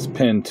think is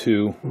pin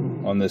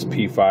 2 on this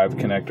P5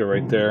 connector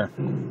right there.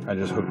 I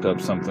just hooked up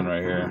something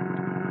right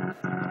here.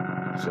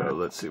 So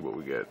let's see what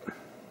we get.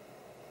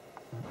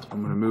 I'm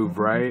going to move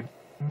right.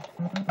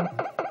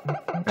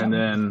 And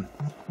then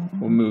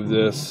we'll move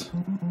this.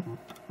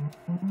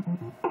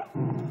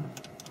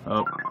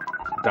 Oh,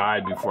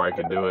 died before I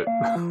could do it.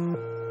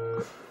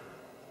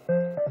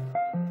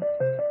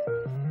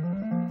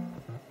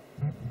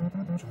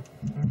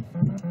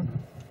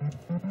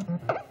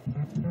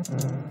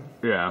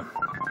 Yeah.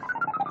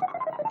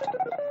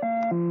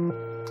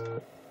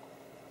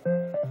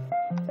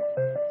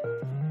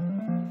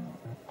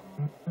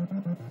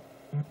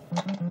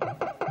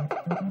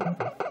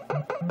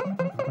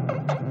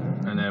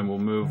 And then we'll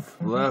move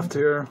left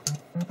here.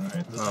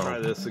 Alright, let's try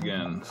this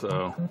again.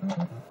 So,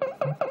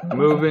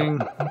 moving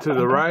to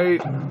the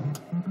right,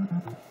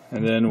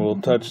 and then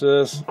we'll touch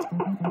this,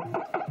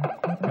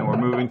 and we're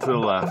moving to the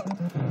left.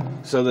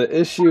 So the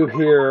issue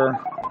here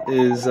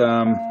is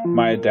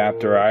my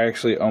adapter. I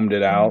actually ohmed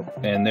it out,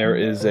 and there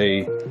is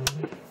a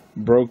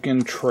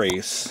broken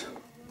trace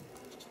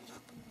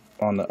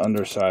on the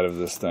underside of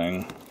this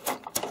thing.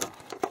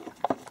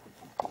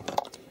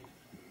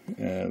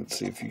 Let's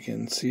see if you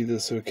can see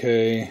this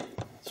okay.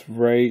 It's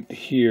right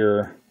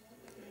here.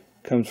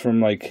 Comes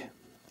from like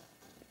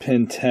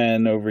pin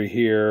 10 over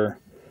here,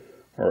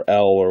 or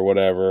L or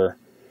whatever.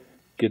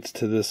 Gets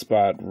to this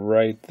spot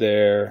right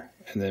there,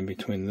 and then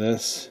between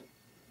this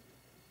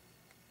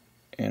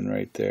and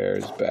right there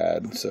is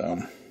bad. So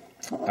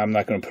I'm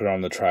not going to put it on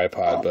the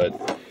tripod,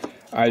 but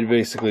I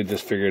basically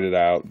just figured it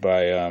out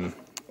by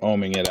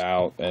ohming it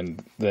out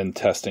and then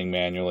testing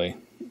manually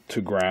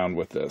to ground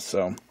with this.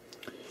 So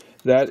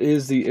that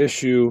is the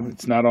issue.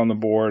 It's not on the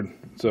board.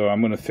 So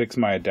I'm going to fix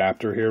my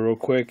adapter here real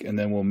quick, and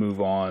then we'll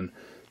move on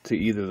to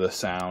either the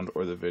sound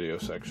or the video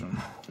section.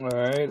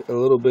 Alright, a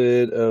little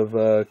bit of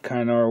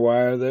Kynar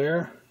wire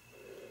there.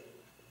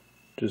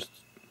 Just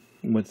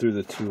went through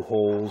the 2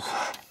 holes,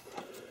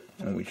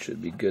 and we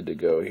should be good to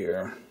go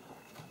here.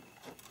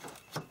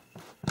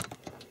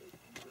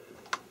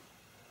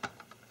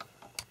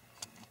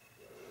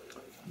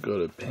 Go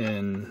to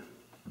pin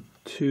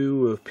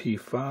 2 of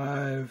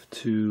P5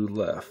 to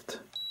left.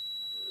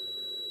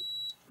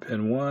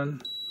 Pin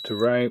 1 to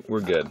right,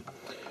 we're good.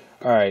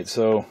 Alright,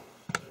 so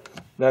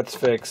that's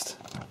fixed,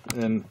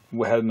 and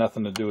we had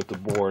nothing to do with the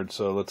board,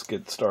 so let's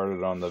get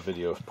started on the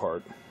video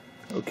part.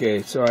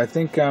 Okay, so I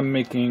think I'm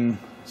making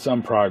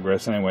some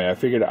progress. Anyway, I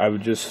figured I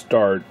would just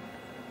start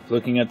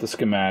looking at the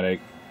schematic,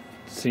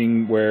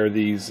 seeing where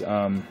these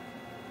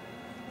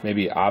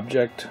maybe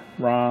object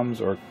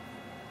ROMs or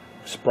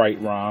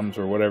sprite ROMs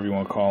or whatever you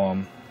want to call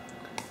them,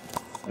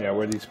 yeah,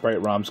 where these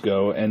sprite ROMs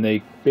go, and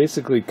they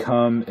basically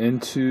come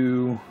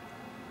into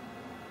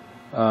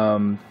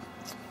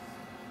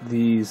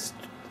these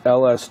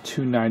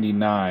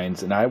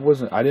LS299s, and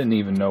I didn't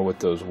even know what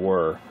those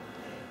were,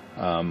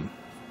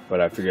 but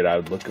I figured I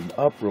would look them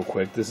up real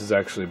quick. This is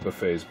actually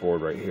Buffett's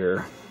board right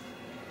here,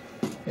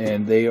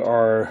 and they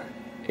are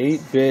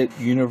 8-bit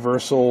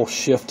universal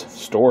shift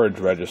storage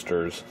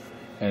registers,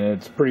 and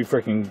it's pretty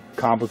freaking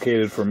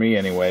complicated for me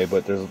anyway,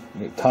 but there's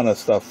a ton of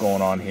stuff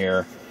going on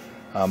here.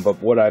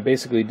 But what I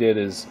basically did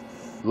is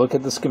look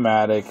at the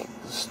schematic,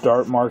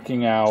 start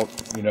marking out,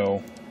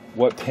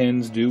 what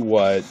pins do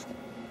what,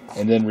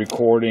 and then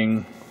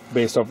recording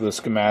based off of the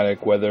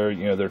schematic whether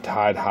they're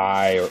tied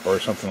high or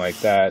something like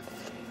that,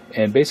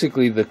 and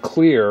basically the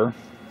clear,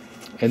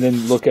 and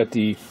then look at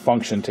the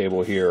function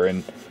table here,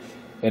 and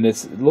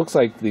it looks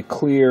like the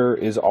clear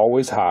is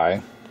always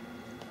high,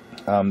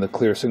 the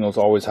clear signal is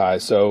always high.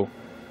 So,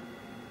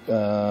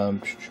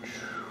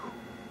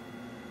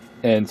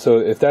 and so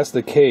if that's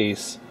the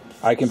case,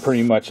 I can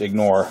pretty much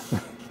ignore, you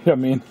know what I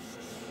mean?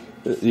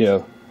 You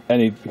know,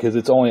 because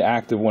it's only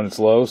active when it's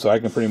low, so I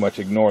can pretty much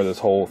ignore this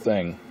whole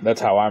thing. That's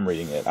how I'm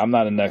reading it. I'm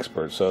not an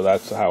expert, so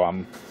that's how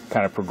I'm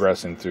kind of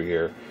progressing through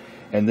here.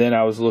 And then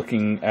I was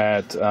looking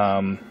at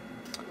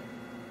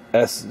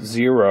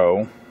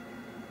S0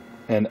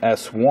 and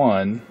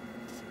S1,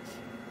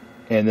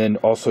 and then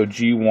also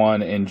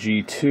G1 and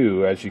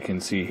G2, as you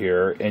can see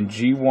here. And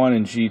G1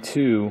 and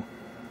G2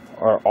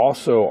 are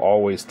also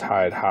always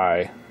tied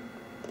high,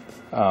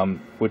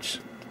 which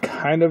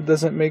kind of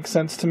doesn't make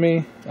sense to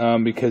me,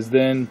 because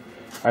then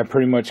I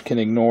pretty much can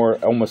ignore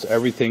almost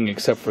everything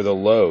except for the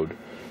load.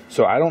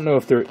 So I don't know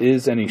if there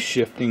is any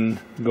shifting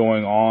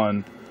going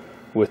on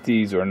with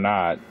these or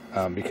not,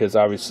 because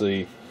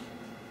obviously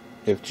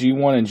if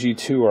G1 and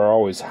G2 are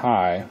always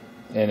high,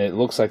 and it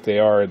looks like they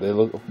are, they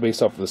look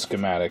based off of the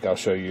schematic, I'll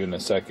show you in a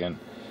second,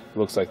 it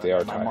looks like they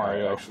are tied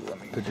high.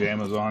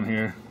 Pajamas on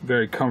here,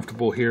 very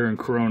comfortable here in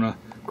Corona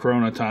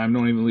time,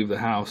 don't even leave the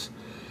house.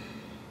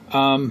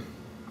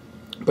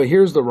 But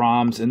here's the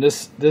ROMs, and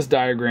this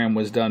diagram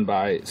was done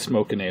by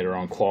Smokinator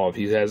on Clove.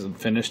 He hasn't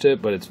finished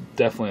it, but it's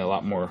definitely a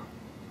lot more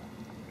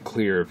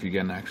clear if you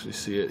can actually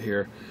see it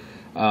here.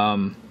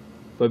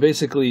 But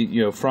basically,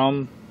 you know,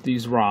 from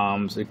these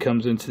ROMs, it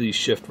comes into these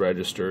shift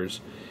registers,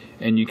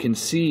 and you can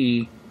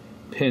see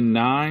pin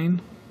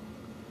 9,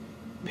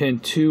 pin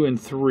 2 and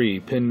 3.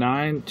 Pin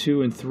 9,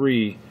 2, and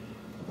 3,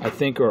 I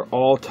think, are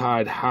all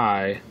tied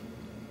high.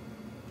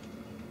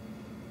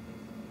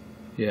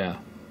 Yeah.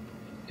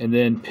 And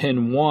then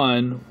pin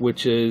 1,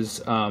 which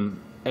is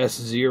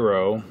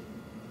S0,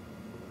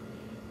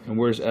 and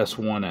where's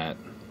S1 at?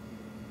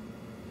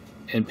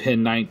 And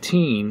pin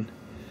 19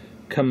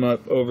 come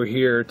up over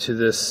here to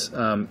this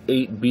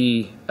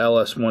 8B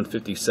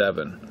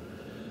LS157.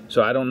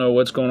 So I don't know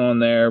what's going on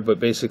there, but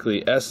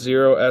basically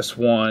S0,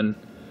 S1,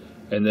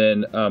 and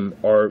then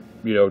are,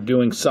 you know,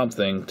 doing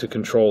something to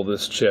control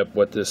this chip,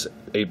 what this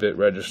 8-bit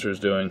register is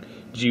doing.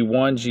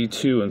 G1,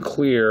 G2, and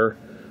clear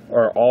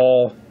are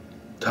all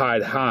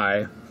tied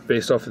high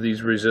based off of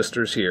these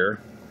resistors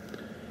here.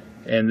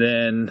 And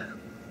then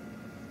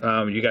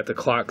you got the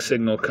clock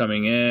signal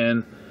coming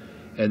in,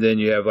 and then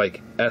you have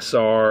like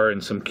SR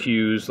and some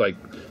Qs. Like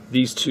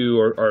these two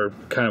are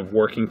kind of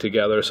working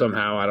together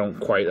somehow. I don't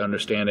quite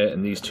understand it,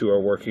 and these two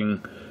are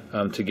working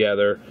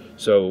together.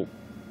 So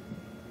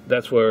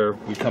that's where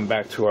we come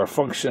back to our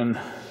function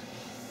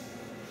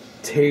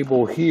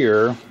table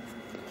here.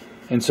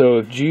 And so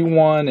if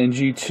G1 and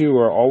G2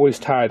 are always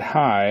tied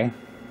high,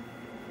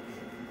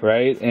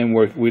 right, and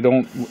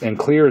and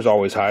clear is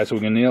always high, so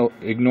we can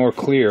ignore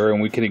clear,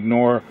 and we can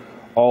ignore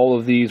all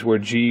of these where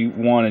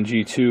G1 and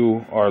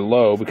G2 are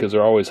low because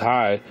they're always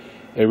high.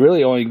 It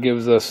really only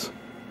gives us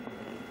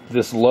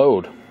this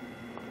load.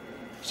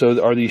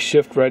 So are these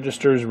shift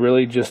registers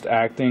really just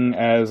acting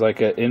as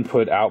like an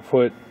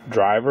input-output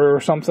driver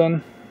or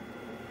something?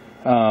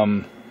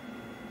 And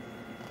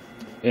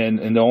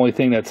the only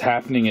thing that's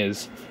happening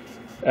is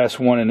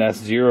S1 and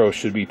S0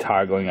 should be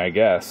toggling, I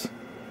guess,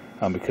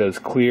 because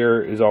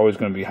clear is always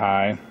going to be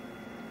high,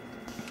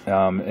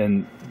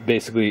 and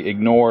basically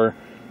ignore.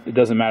 It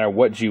doesn't matter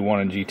what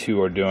G1 and G2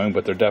 are doing,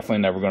 but they're definitely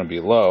never going to be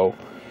low,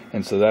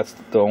 and so that's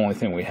the only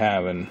thing we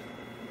have. And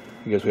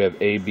I guess we have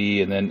A,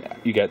 B, and then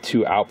you got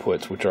two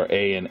outputs, which are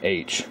A and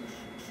H.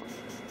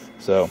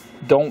 So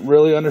don't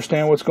really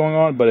understand what's going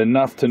on, but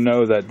enough to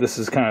know that this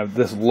is kind of,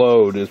 this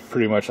load is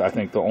pretty much, I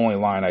think, the only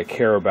line I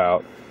care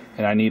about,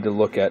 and I need to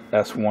look at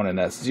S1 and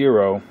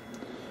S0.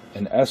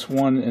 And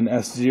S1 and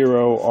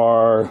S0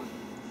 are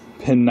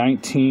pin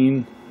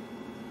 19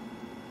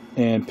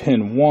 and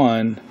pin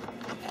 1.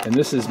 And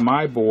this is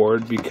my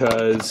board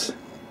because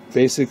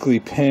basically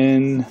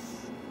pin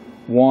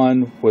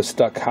 1 was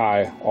stuck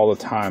high all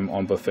the time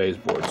on Buffett's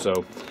board.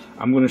 So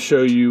I'm going to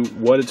show you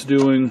what it's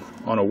doing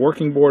on a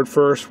working board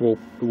first. We're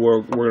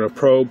going to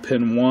probe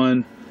pin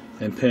 1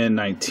 and pin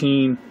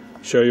 19,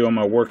 show you on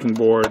my working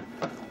board,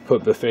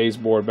 put Buffett's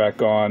board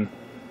back on,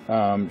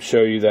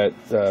 show you that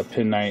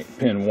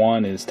pin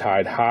 1 is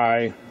tied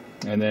high,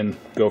 and then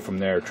go from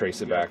there,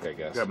 trace it back, I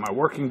guess. Got my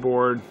working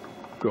board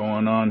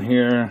going on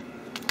here.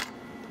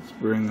 Let's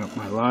bring up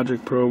my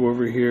logic probe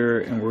over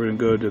here, and we're going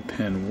to go to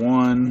pin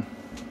 1.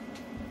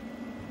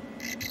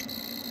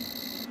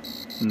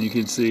 And you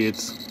can see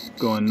it's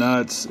going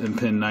nuts in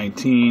pin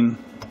 19.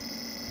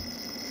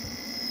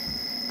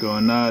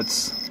 Going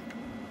nuts.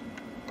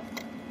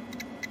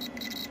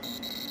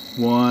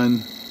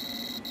 1.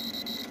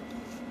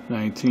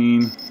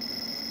 19.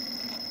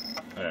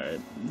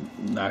 Alright,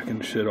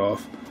 knocking shit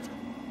off.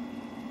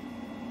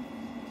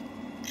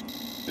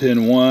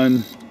 Pin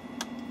 1.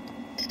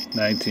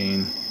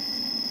 19.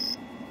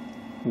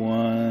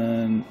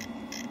 1.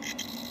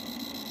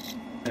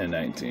 And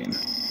 19.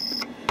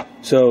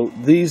 So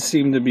these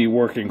seem to be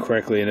working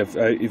correctly, and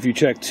if you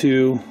check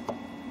 2,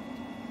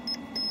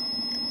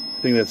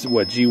 I think that's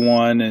what,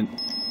 G1 and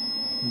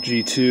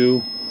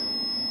G2.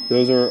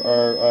 Those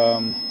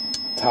are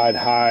tied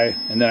high,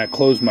 and then I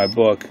closed my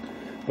book,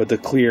 but the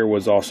clear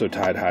was also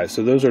tied high.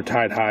 So those are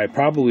tied high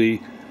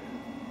probably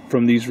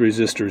from these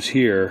resistors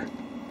here,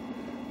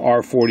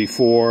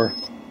 R44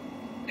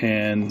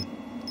 and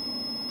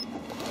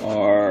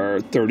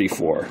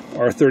R34.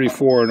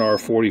 R34 and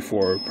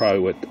R44 are probably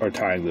what are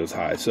tying those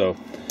high, so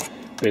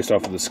based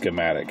off of the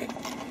schematic.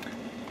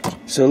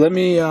 So let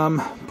me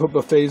put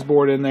Buffett's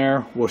board in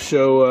there. We'll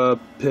show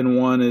pin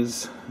 1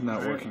 is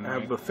not working. I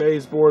have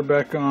Buffett's board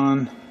back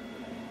on,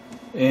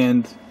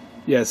 and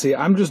yeah, see,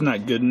 I'm just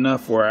not good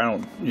enough where I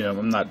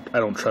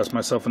don't trust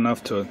myself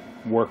enough to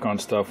work on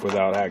stuff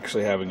without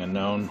actually having a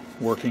known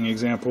working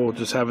example.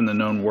 Just having the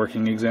known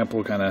working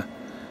example kind of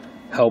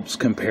helps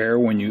compare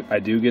when I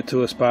do get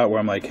to a spot where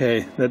I'm like,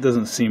 hey, that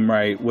doesn't seem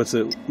right. What's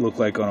it look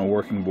like on a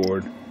working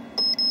board?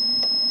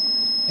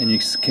 And you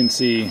can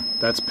see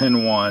that's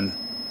pin 1,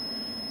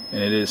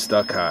 and it is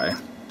stuck high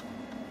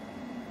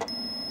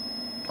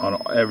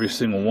on every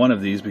single one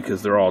of these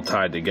because they're all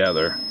tied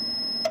together.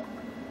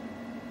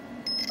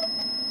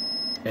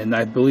 And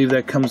I believe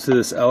that comes to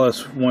this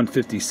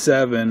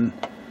LS157.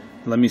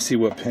 Let me see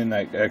what pin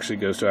that actually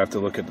goes to. I have to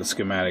look at the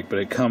schematic, but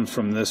it comes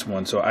from this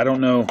one. So I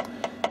don't know,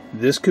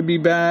 this could be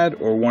bad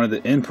or one of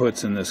the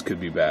inputs in this could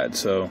be bad.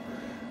 So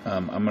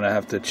I'm going to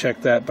have to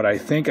check that, but I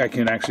think I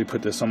can actually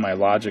put this on my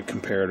logic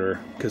comparator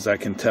because I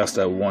can test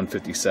a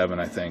 157,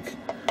 I think,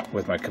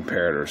 with my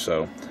comparator.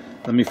 So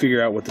let me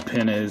figure out what the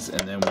pin is,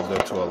 and then we'll go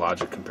to a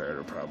logic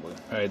comparator probably.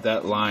 All right,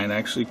 that line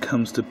actually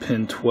comes to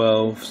pin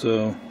 12,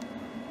 so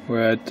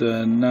we're at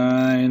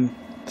 9,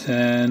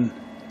 10,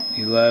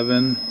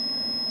 11,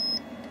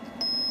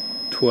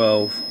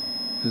 12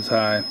 is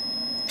high.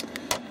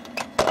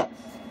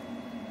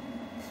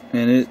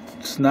 And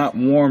it's not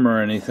warm or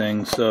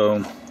anything,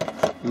 so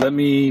let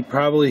me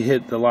probably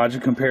hit the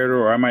logic comparator,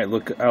 or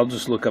I'll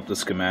just look up the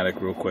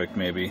schematic real quick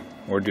maybe,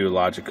 or do a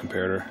logic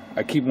comparator.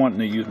 I keep wanting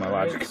to use my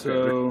logic comparator.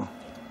 So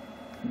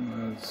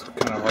it's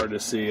kind of hard to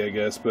see, I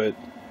guess, but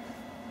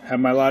have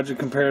my logic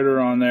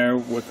comparator on there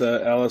with the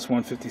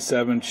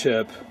LS157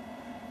 chip,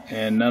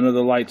 and none of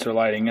the lights are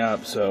lighting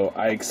up, so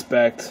I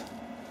expect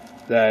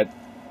that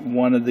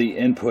one of the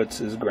inputs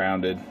is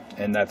grounded,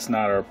 and that's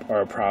not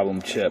our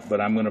problem chip, but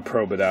I'm going to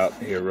probe it out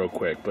here real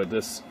quick. But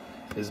this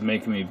is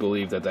making me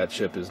believe that that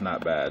chip is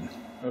not bad.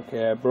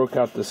 Okay, I broke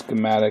out the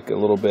schematic a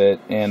little bit,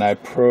 and I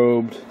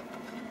probed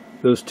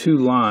those two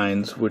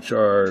lines, which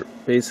are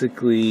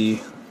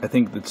basically, I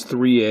think it's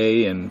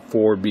 3A and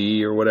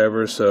 4B or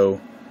whatever. So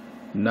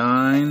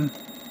 9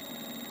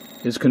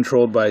 is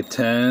controlled by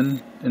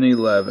 10 and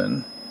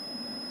 11,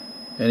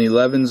 and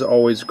 11's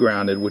always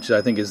grounded, which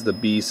I think is the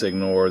B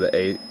signal or the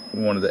A,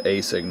 one of the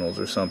A signals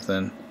or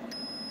something.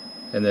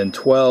 And then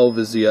 12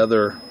 is the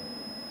other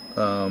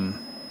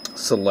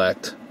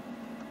select,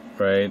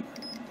 right?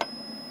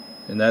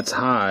 And that's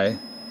high,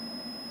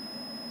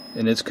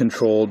 and it's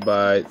controlled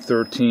by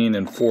 13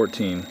 and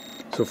 14.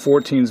 So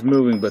 14's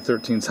moving, but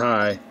 13's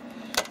high.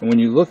 And when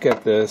you look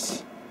at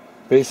this,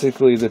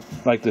 basically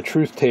like the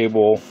truth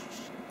table,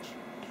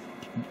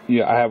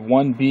 I have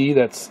one B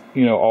that's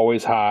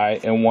always high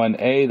and one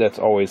A that's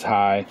always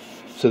high.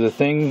 So the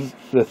thing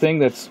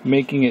that's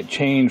making it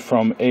change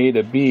from A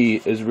to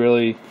B is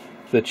really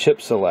the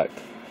chip select.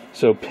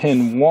 So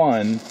pin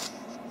 1,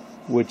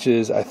 which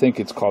is, I think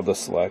it's called the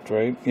select,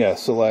 right? Yeah,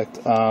 select,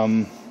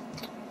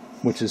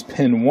 which is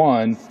pin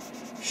 1,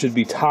 should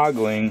be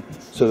toggling,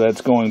 so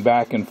that's going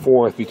back and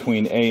forth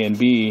between A and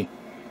B,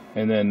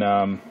 and then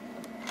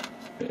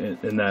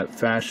in that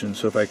fashion.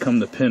 So if I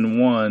come to pin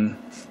 1,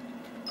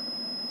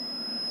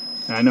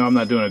 I know I'm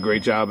not doing a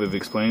great job of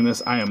explaining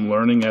this. I am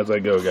learning as I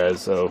go,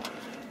 guys, so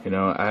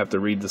I have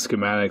to read the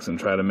schematics and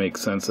try to make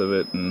sense of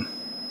it, and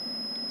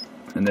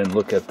then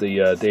look at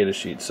the data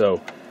sheet.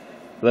 So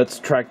let's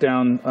track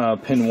down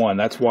pin 1.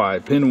 That's why.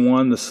 Pin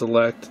 1, the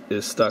select,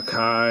 is stuck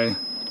high,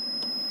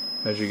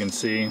 as you can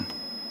see.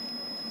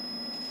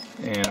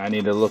 And I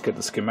need to look at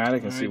the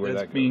schematic and see where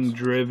that goes. Being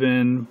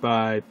driven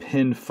by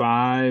pin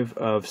 5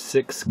 of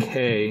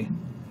 6K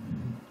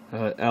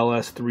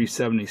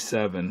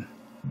LS377.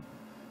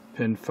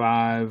 Pin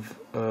 5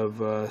 of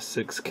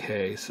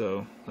 6K.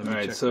 So let me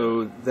check.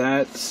 So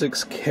that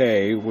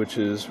 6K, which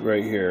is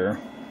right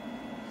here,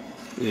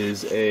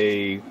 is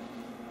a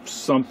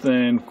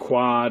something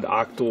quad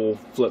octal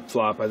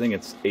flip-flop. I think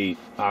it's 8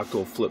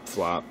 octal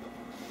flip-flop.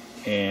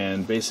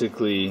 And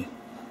basically,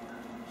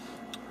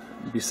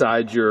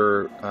 besides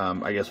your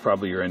I guess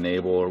probably your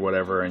enable or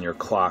whatever and your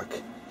clock,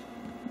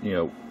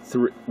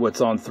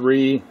 what's on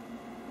 3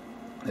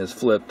 is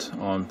flipped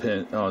on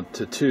pin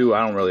to 2.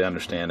 I don't really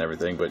understand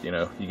everything, but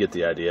you get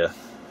the idea.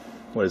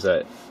 What is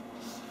that?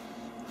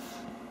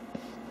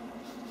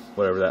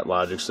 Whatever that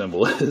logic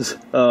symbol is.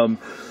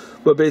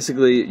 But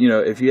basically,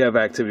 if you have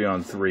activity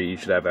on 3, you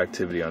should have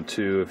activity on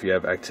 2. If you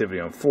have activity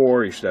on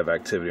 4, you should have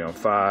activity on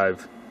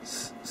 5.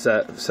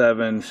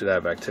 7 should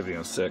have activity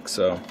on 6.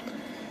 So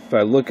if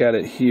I look at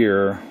it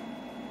here,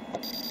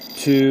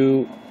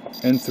 2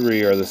 and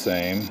 3 are the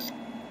same.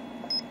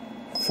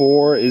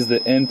 4 is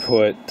the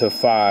input to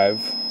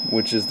 5,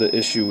 which is the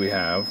issue we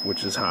have,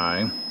 which is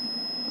high.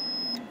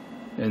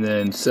 and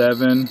then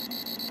 7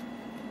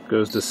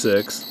 goes to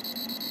 6,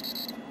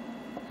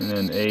 and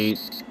then 8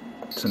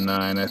 to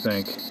 9, I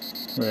think,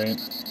 right?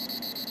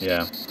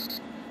 Yeah.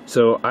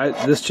 So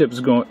this chip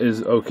is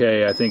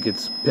okay. I think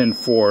it's pin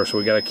 4, so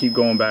we got to keep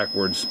going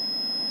backwards.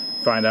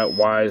 Find out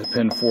why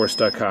pin 4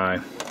 stuck high.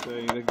 So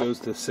that goes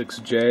to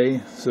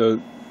 6J.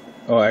 So,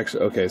 oh,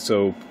 actually, okay.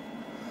 So,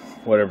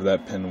 whatever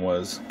that pin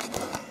was.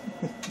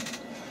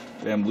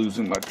 I'm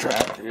losing my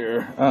track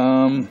here.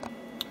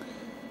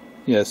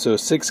 Yeah. So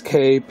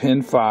 6K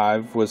pin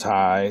 5 was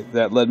high.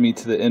 That led me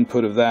to the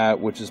input of that,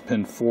 which is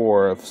pin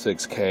 4 of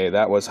 6K.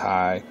 That was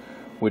high,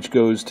 which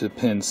goes to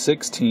pin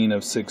 16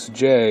 of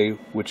 6J,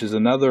 which is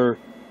another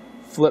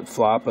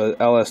flip-flop, a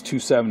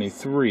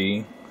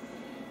LS273,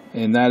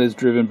 and that is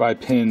driven by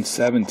pin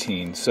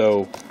 17.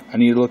 So I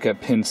need to look at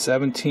pin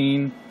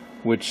 17,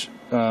 which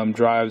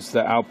drives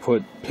the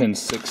output pin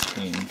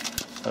 16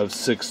 of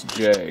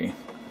 6J.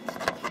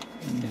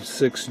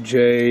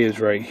 6J is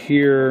right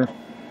here.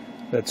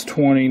 That's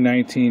 20,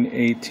 19,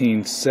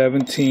 18,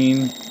 17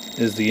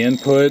 is the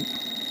input.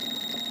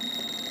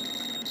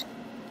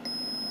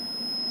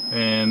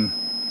 And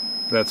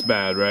that's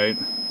bad, right?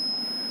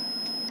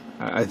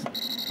 I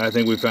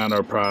think we found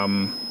our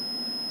problem,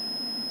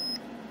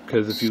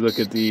 because if you look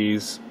at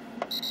these,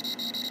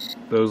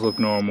 those look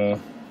normal.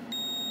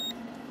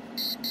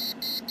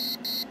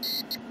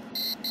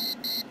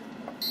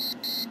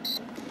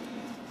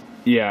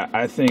 Yeah,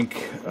 I think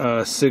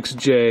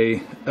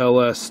 6J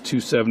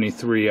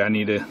LS273. I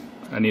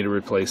need to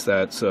replace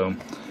that. So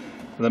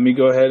let me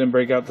go ahead and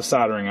break out the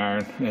soldering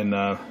iron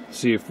and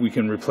see if we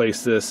can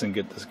replace this and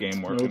get this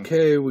game working.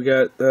 Okay, we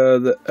got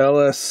the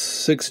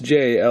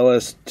LS6J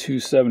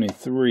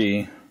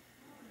LS273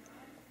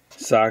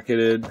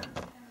 socketed,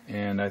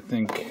 and I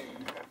think,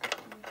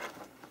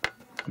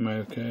 am I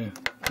okay?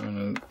 Let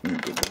me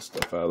get this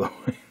stuff out of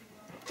the way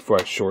before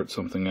I short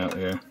something out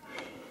here.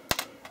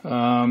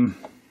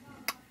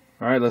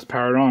 All right, let's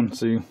power it on.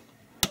 See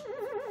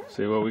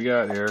what we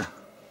got here.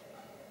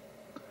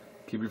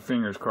 Keep your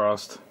fingers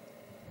crossed.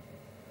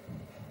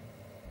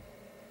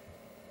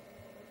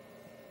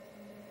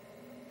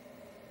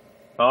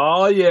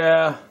 Oh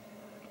yeah,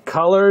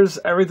 colors,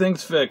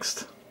 everything's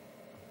fixed.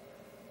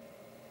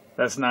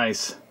 That's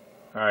nice.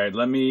 All right,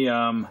 let me.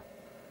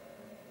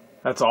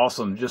 That's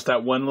awesome. Just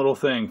that one little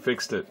thing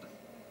fixed it.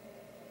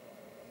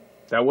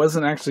 That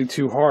wasn't actually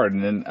too hard,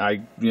 and then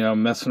I,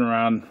 messing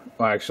around.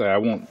 Well, actually, I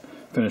won't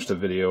finish the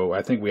video.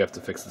 I think we have to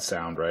fix the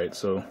sound, right?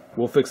 So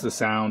we'll fix the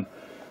sound,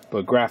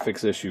 but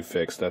graphics issue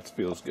fixed. That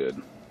feels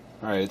good.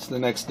 All right, it's the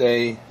next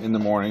day in the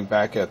morning.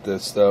 Back at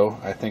this though.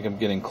 I think I'm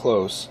getting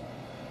close.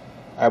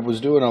 I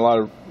was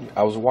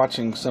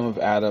watching some of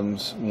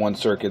Adam's One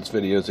Circuits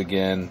videos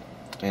again,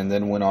 and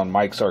then went on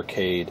Mike's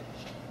Arcade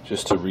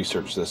just to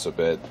research this a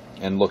bit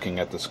and looking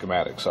at the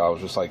schematics. So I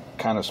was just like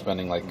kind of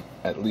spending like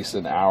at least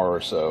an hour or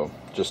so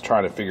just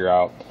trying to figure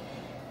out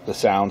the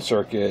sound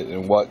circuit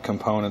and what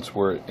components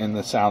were in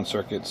the sound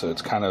circuit. So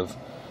it's kind of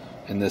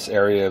in this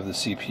area of the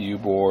CPU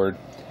board.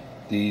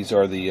 These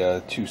are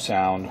the two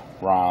sound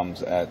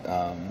ROMs at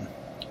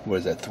what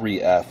is that,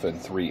 3F and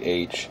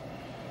 3H.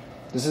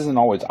 This isn't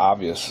always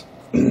obvious,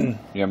 to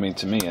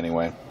me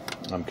anyway,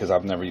 because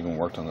I've never even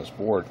worked on this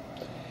board.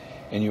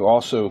 And you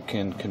also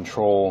can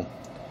control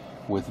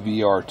with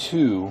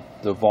VR2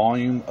 the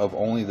volume of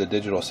only the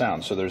digital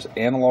sounds. So there's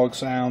analog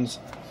sounds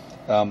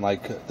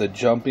like the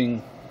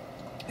jumping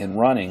and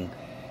running,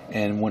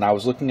 and when I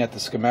was looking at the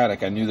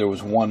schematic I knew there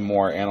was one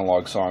more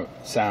analog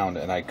sound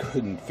and I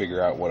couldn't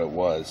figure out what it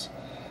was,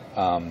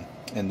 and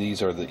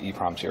these are the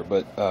EEPROMs here,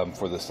 but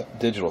for the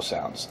digital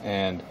sounds.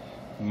 And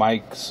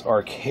Mike's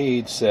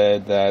Arcade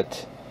said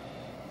that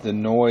the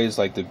noise,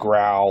 like the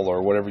growl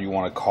or whatever you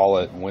want to call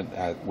it,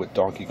 what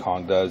Donkey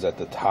Kong does at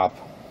the top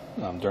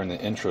during the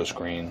intro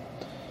screen,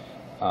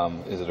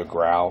 is it a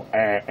growl,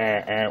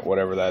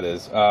 whatever that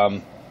is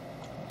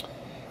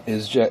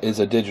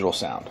a digital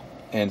sound.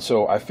 And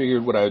so I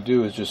figured what I would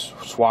do is just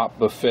swap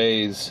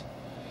Buffet's,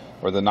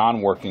 or the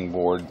non-working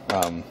board,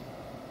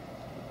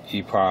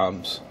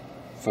 EEPROMs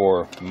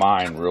for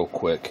mine real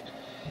quick,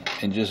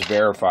 and just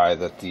verify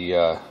that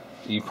the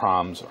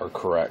EEPROMs are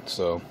correct.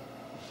 So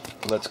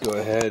let's go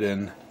ahead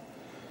and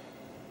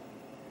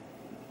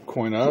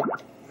coin up.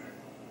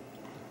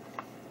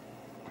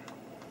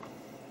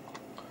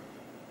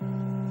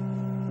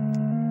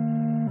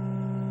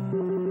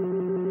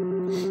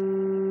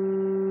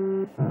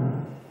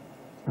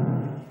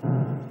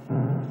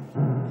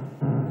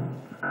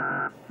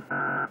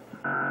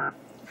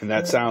 And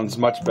that sounds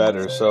much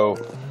better. So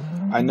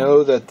I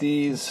know that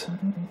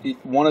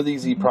one of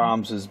these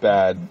EEPROMs is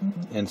bad,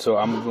 and so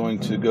I'm going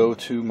to go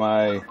to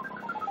my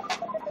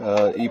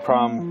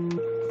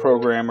EEPROM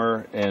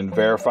programmer and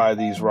verify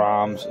these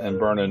ROMs and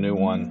burn a new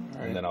one,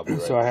 and then I'll be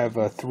ready. So I have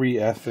a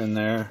 3F in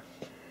there,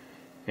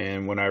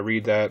 and when I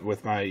read that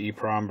with my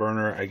EEPROM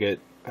burner, I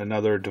get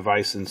another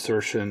device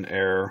insertion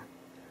error.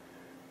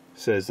 It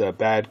says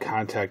bad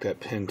contact at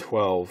pin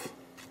 12.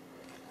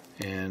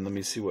 And let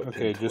me see what.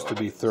 Okay, just to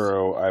be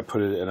thorough, I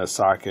put it in a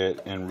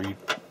socket and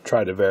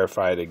tried to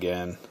verify it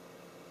again.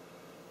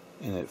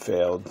 and it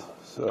failed.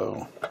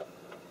 So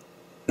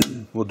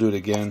we'll do it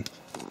again.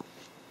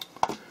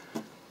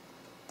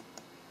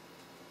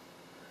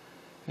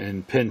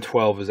 And pin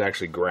 12 is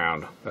actually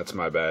ground. That's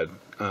my bad.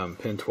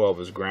 Pin 12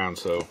 is ground,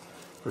 so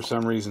for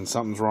some reason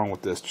something's wrong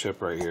with this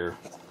chip right here.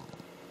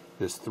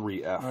 This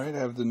 3F. Alright, I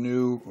have the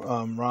new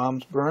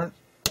ROMs burnt.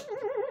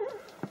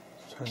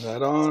 Turn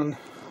that on.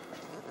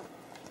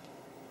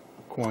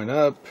 Coin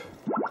up.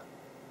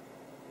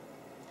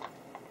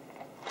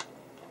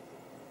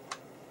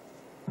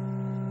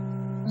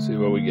 See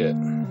what we get.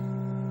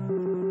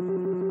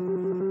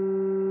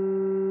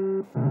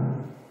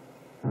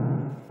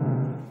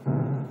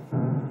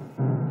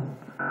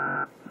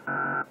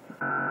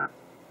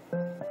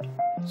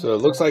 So it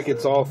looks like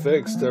it's all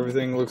fixed.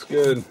 Everything looks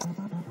good.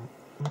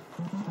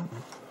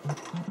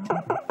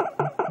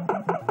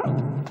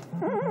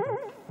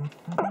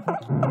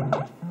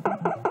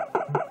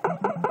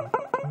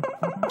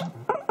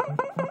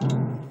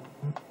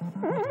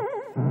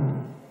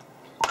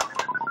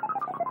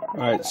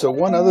 Alright, so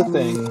one other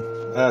thing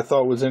that I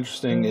thought was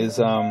interesting is,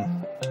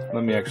 let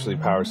me actually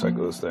power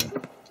cycle this thing,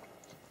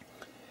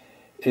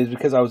 is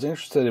because I was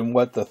interested in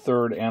what the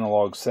third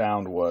analog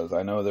sound was.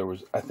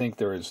 I think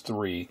there is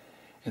 3,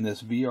 and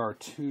this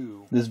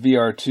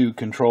VR2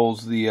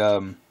 controls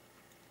the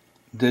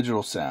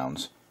digital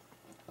sounds.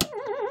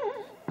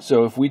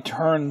 So if we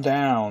turn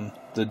down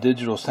the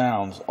digital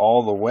sounds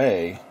all the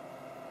way,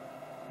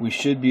 we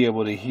should be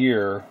able to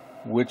hear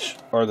which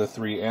are the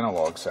 3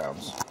 analog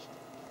sounds.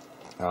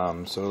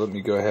 So let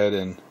me go ahead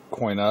and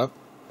coin up,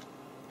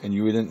 and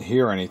you didn't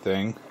hear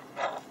anything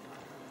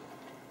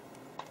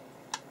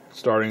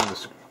starting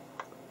this.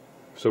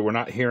 So we're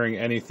not hearing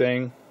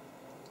anything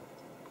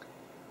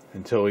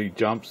until he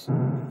jumps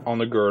on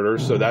the girder.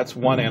 So that's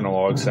one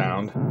analog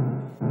sound,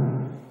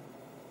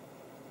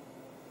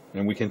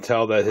 and we can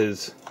tell that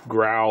his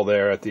growl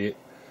there at the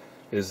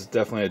is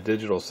definitely a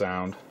digital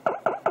sound,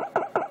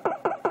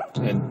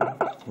 and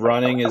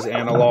running is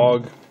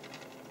analog.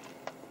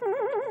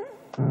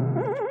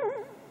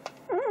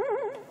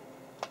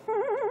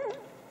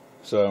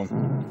 So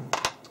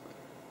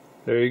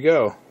there you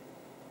go.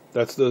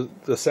 That's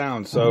the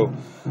sound. So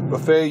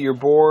Buffett, your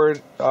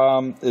board,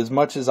 as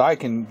much as I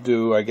can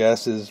do, I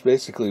guess, is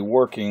basically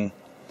working.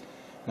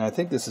 And I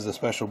think this is a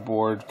special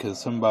board because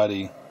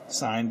somebody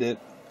signed it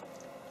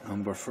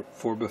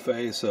for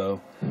Buffett. So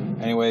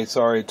anyway,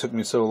 sorry it took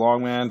me so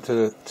long, man,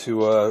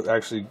 to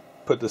actually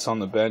put this on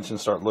the bench and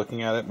start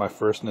looking at it. My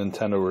first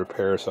Nintendo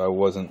repair, so I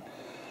was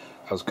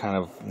kind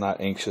of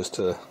not anxious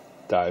to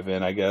dive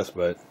in, I guess,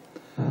 but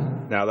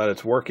now that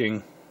it's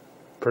working,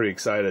 pretty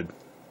excited.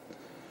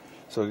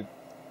 So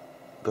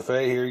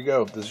Buffett, here you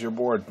go. This is your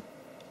board.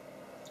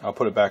 I'll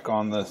put it back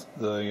on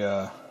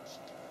the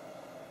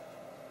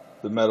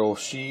metal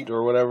sheet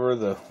or whatever,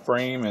 the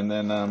frame, and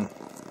then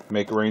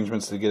make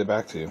arrangements to get it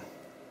back to you.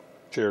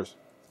 Cheers.